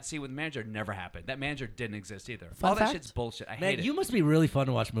manager, that scene with the manager never happened. That manager didn't exist either. Fun All that fact? shit's bullshit. I Man, hate it. you must be really fun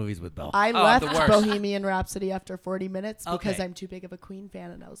to watch movies with, though. I Oh, left the worst. Bohemian Rhapsody after 40 minutes because Okay. I'm too big of a Queen fan,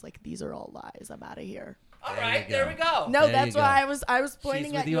 and I was like, "These are all lies. I'm out of here." All There right, you there go. we go. No, There that's you why go. I was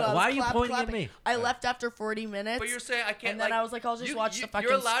pointing She's at with you. you. I was Why are you pointing at clapping. me? I left after 40 minutes. But you're saying I can't. And then like, I was like, I'll just watch the fucking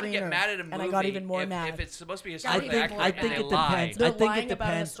You're allowed to get screener. mad at a movie And I got even more if, mad. if it's supposed to be I historically think- accurate. I think and it they lie. depends. They're I think lying it about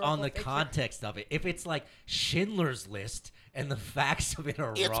depends on the historical fiction. context of it. If it's like Schindler's List and the facts of it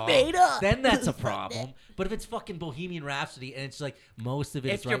are It's wrong, made up. then that's a problem. But if it's fucking Bohemian Rhapsody and it's like most of it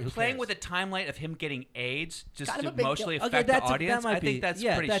If is you're right, who playing cares? with a timeline of him getting AIDS just Kind to of a big emotionally deal. affect the that audience, might I think be- that's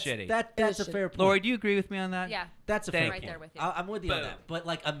yeah, pretty that's, shitty. That's a It is fair point. Lori, do you agree with me on that? Yeah. That's a Thank fair right point. there with you. I'm with you on Boom. that. But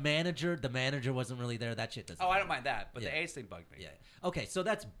like the manager wasn't really there. That shit doesn't. Oh, I don't mind that, but Yeah. the AIDS thing bugged me. Yeah. Okay, so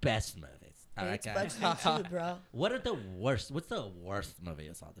that's best movies. All right, It's guys. bugs me too, bro. What are the worst? What's the worst movie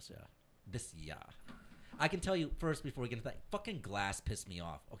I saw this year? I can tell you first before we get into that. Fucking Glass pissed me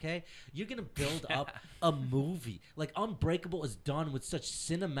off. Okay, you're gonna build up a movie like Unbreakable is done with such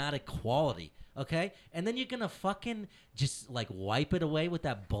cinematic quality. Okay, and then you're gonna fucking just like wipe it away with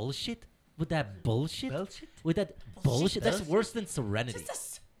that bullshit. with that bullshit. With that bullshit. That's worse than Serenity.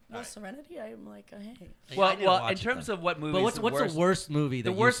 Well, Serenity, I'm like, hey. Well, in terms of what movie, but what's the worst movie?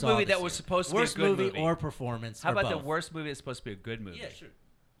 The that worst you saw movie this that was year? supposed to worst be a good movie or performance? How or about the both? worst movie that's supposed to be a good movie? Yeah, sure.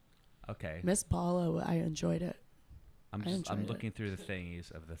 Okay. Miss Paula, I enjoyed it. I'm looking through the thingies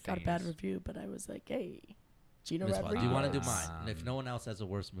of the thingies. Got a bad review, but I was like, hey, Gina Miss Paula, Rodriguez. do you want to do mine? And if no one else has a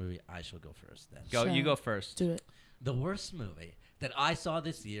worst movie, I shall go first. Then Go. You go first. Do it. The worst movie that I saw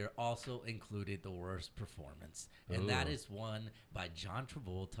this year also included the worst performance, and that is one by John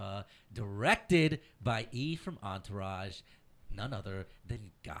Travolta, directed by E from Entourage, none other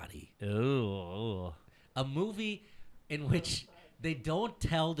than Gotti. Ooh. A movie in which they don't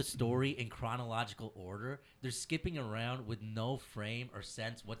tell the story in chronological order. They're skipping around with no frame or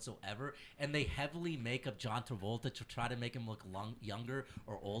sense whatsoever, and they heavily make up John Travolta to try to make him look younger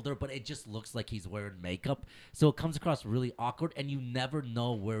or older, but it just looks like he's wearing makeup. So it comes across really awkward, and you never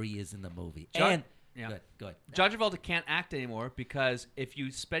know where he is in the movie. Go ahead. John Travolta can't act anymore because if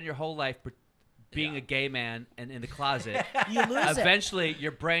you spend your whole life being a gay man and in the closet, you lose eventually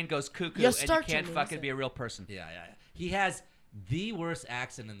your brain goes cuckoo and you can't fucking be a real person. Yeah. He has the worst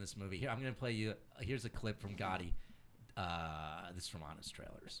accent in this movie. Here, I'm going to play you. Here's a clip from Gotti. This is from Honest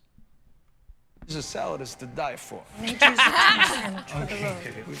Trailers. This is a salad is to die for. Okay.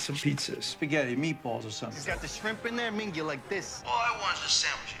 With some pizza, spaghetti, meatballs, or something. He's got the shrimp in there, mingle like this. All I want is a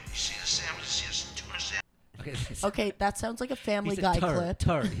sandwich. You see the sandwich? See a tuna sandwich? Okay, that sounds like a Family He's a Guy turd,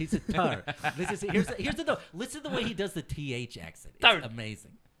 clip. He's a turd. Here's the note. Listen to the way he does the TH accent. It's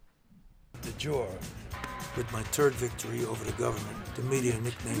amazing. The drawer. With my third victory over the government, the media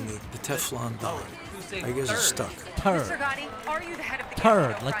nicknamed me the Teflon Don. I guess it's stuck. Turd. Mr. Gotti, are you the head of the Turd,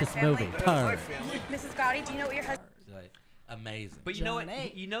 Gabriel like crime this family? movie. Turd. Mrs. Gotti, do you know what your husband... Amazing. But you know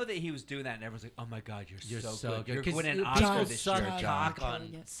what? You know that he was doing that, and everyone's like, "Oh my God, you're so good. You're 'Cause winning an people Oscar this suck year, cock John."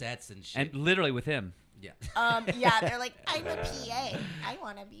 on sets and shit. And literally with him. Yeah. Yeah, they're like, I'm a PA. I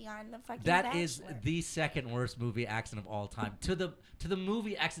want to be on the fucking That is Bachelor. the second worst movie accent of all time. To the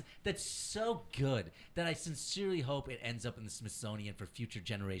movie accent that's so good that I sincerely hope it ends up in the Smithsonian for future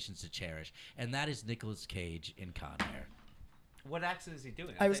generations to cherish. And that is Nicolas Cage in Con Air. What accent is he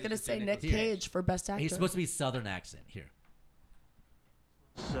doing? I was going to say Nick Cage for Best Actor. He's supposed to be Southern accent. Here.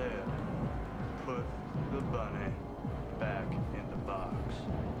 Said, put the bunny back in the box.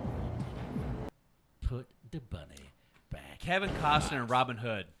 Put the bunny back. Kevin Costner and Robin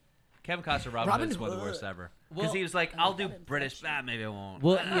Hood. Kevin Costner and Robin Hood is one of the worst ever. Because he was like, "I'll do British." Maybe I won't.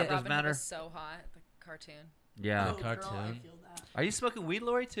 Well, it doesn't Robin matter. Hood was so hot, the cartoon. Yeah. The cartoon. Are you smoking weed,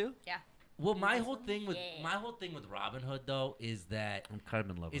 Lori, too? Yeah. Well, my whole thing with Robin Hood though is that I'm kind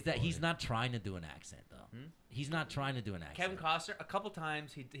of in love. Is with that Lori. he's not trying to do an accent though. He's not trying to do an accent. Kevin Costner, a couple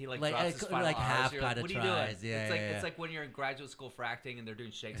times he Like, drops his final like R's. half You're like, kinda what are you doing? tries. Yeah, it's like yeah, it's yeah. like when you're in graduate school for acting and they're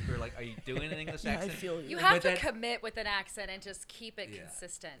doing Shakespeare. Like, are you doing an English Yeah, I accent? feel you. You have But to then- commit with an accent and just keep it Yeah,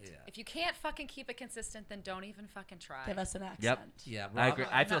 consistent. yeah. If you can't fucking keep it consistent, then don't even fucking try. Give us an accent. Yep. Yeah, I agree.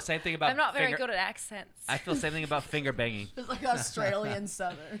 I feel the same thing about. I'm not very finger- good at accents. I feel the same thing about finger banging. It's like Australian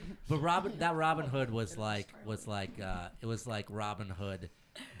Southern. But Robin Hood was like Robin Hood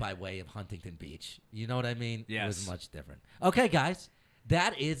by way of Huntington Beach. You know what I mean? It was Yes. much different. Okay, guys,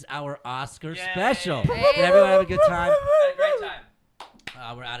 that is our Oscar Yay. special. Hey. Did everyone have a good time? Had a great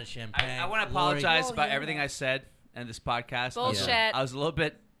time. We're out of champagne. I want to apologize about everything I said in this podcast. Bullshit. I was a little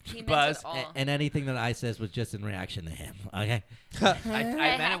bit He meant buzzed. it all. And anything that I says was just in reaction to him. Okay. I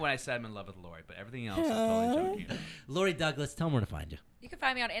meant it when I said I'm in love with Lori, but everything else is totally joking. Lori Douglas, tell them where to find you. You can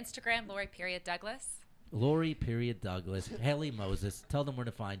find me on Instagram, Lori.Douglas. Lori.Douglas. Haley Moses. Tell them where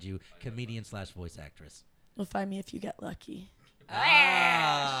to find you. Comedian/voice actress. You'll find me if you get lucky.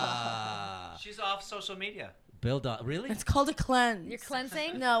 She's off social media. Bill really? It's called a cleanse. You're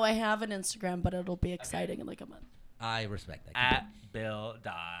cleansing? No, I have an Instagram, but it'll be exciting in like a month. I respect that. At Bill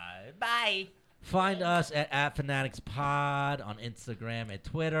Die. Bye. Find us at Fanatics Pod on Instagram and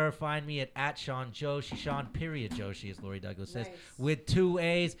Twitter. Find me at Sean Joshi. Sean.Joshi, as Lori Douglas says, with 2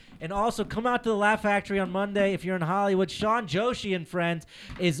 A's. And also come out to the Laugh Factory on Monday if you're in Hollywood. Sean Joshi and friends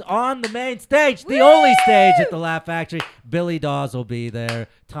is on the main stage, the only stage at the Laugh Factory. Billy Dawes will be there.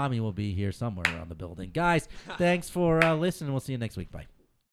 Tommy will be here somewhere around the building. Guys, thanks for listening. We'll see you next week. Bye.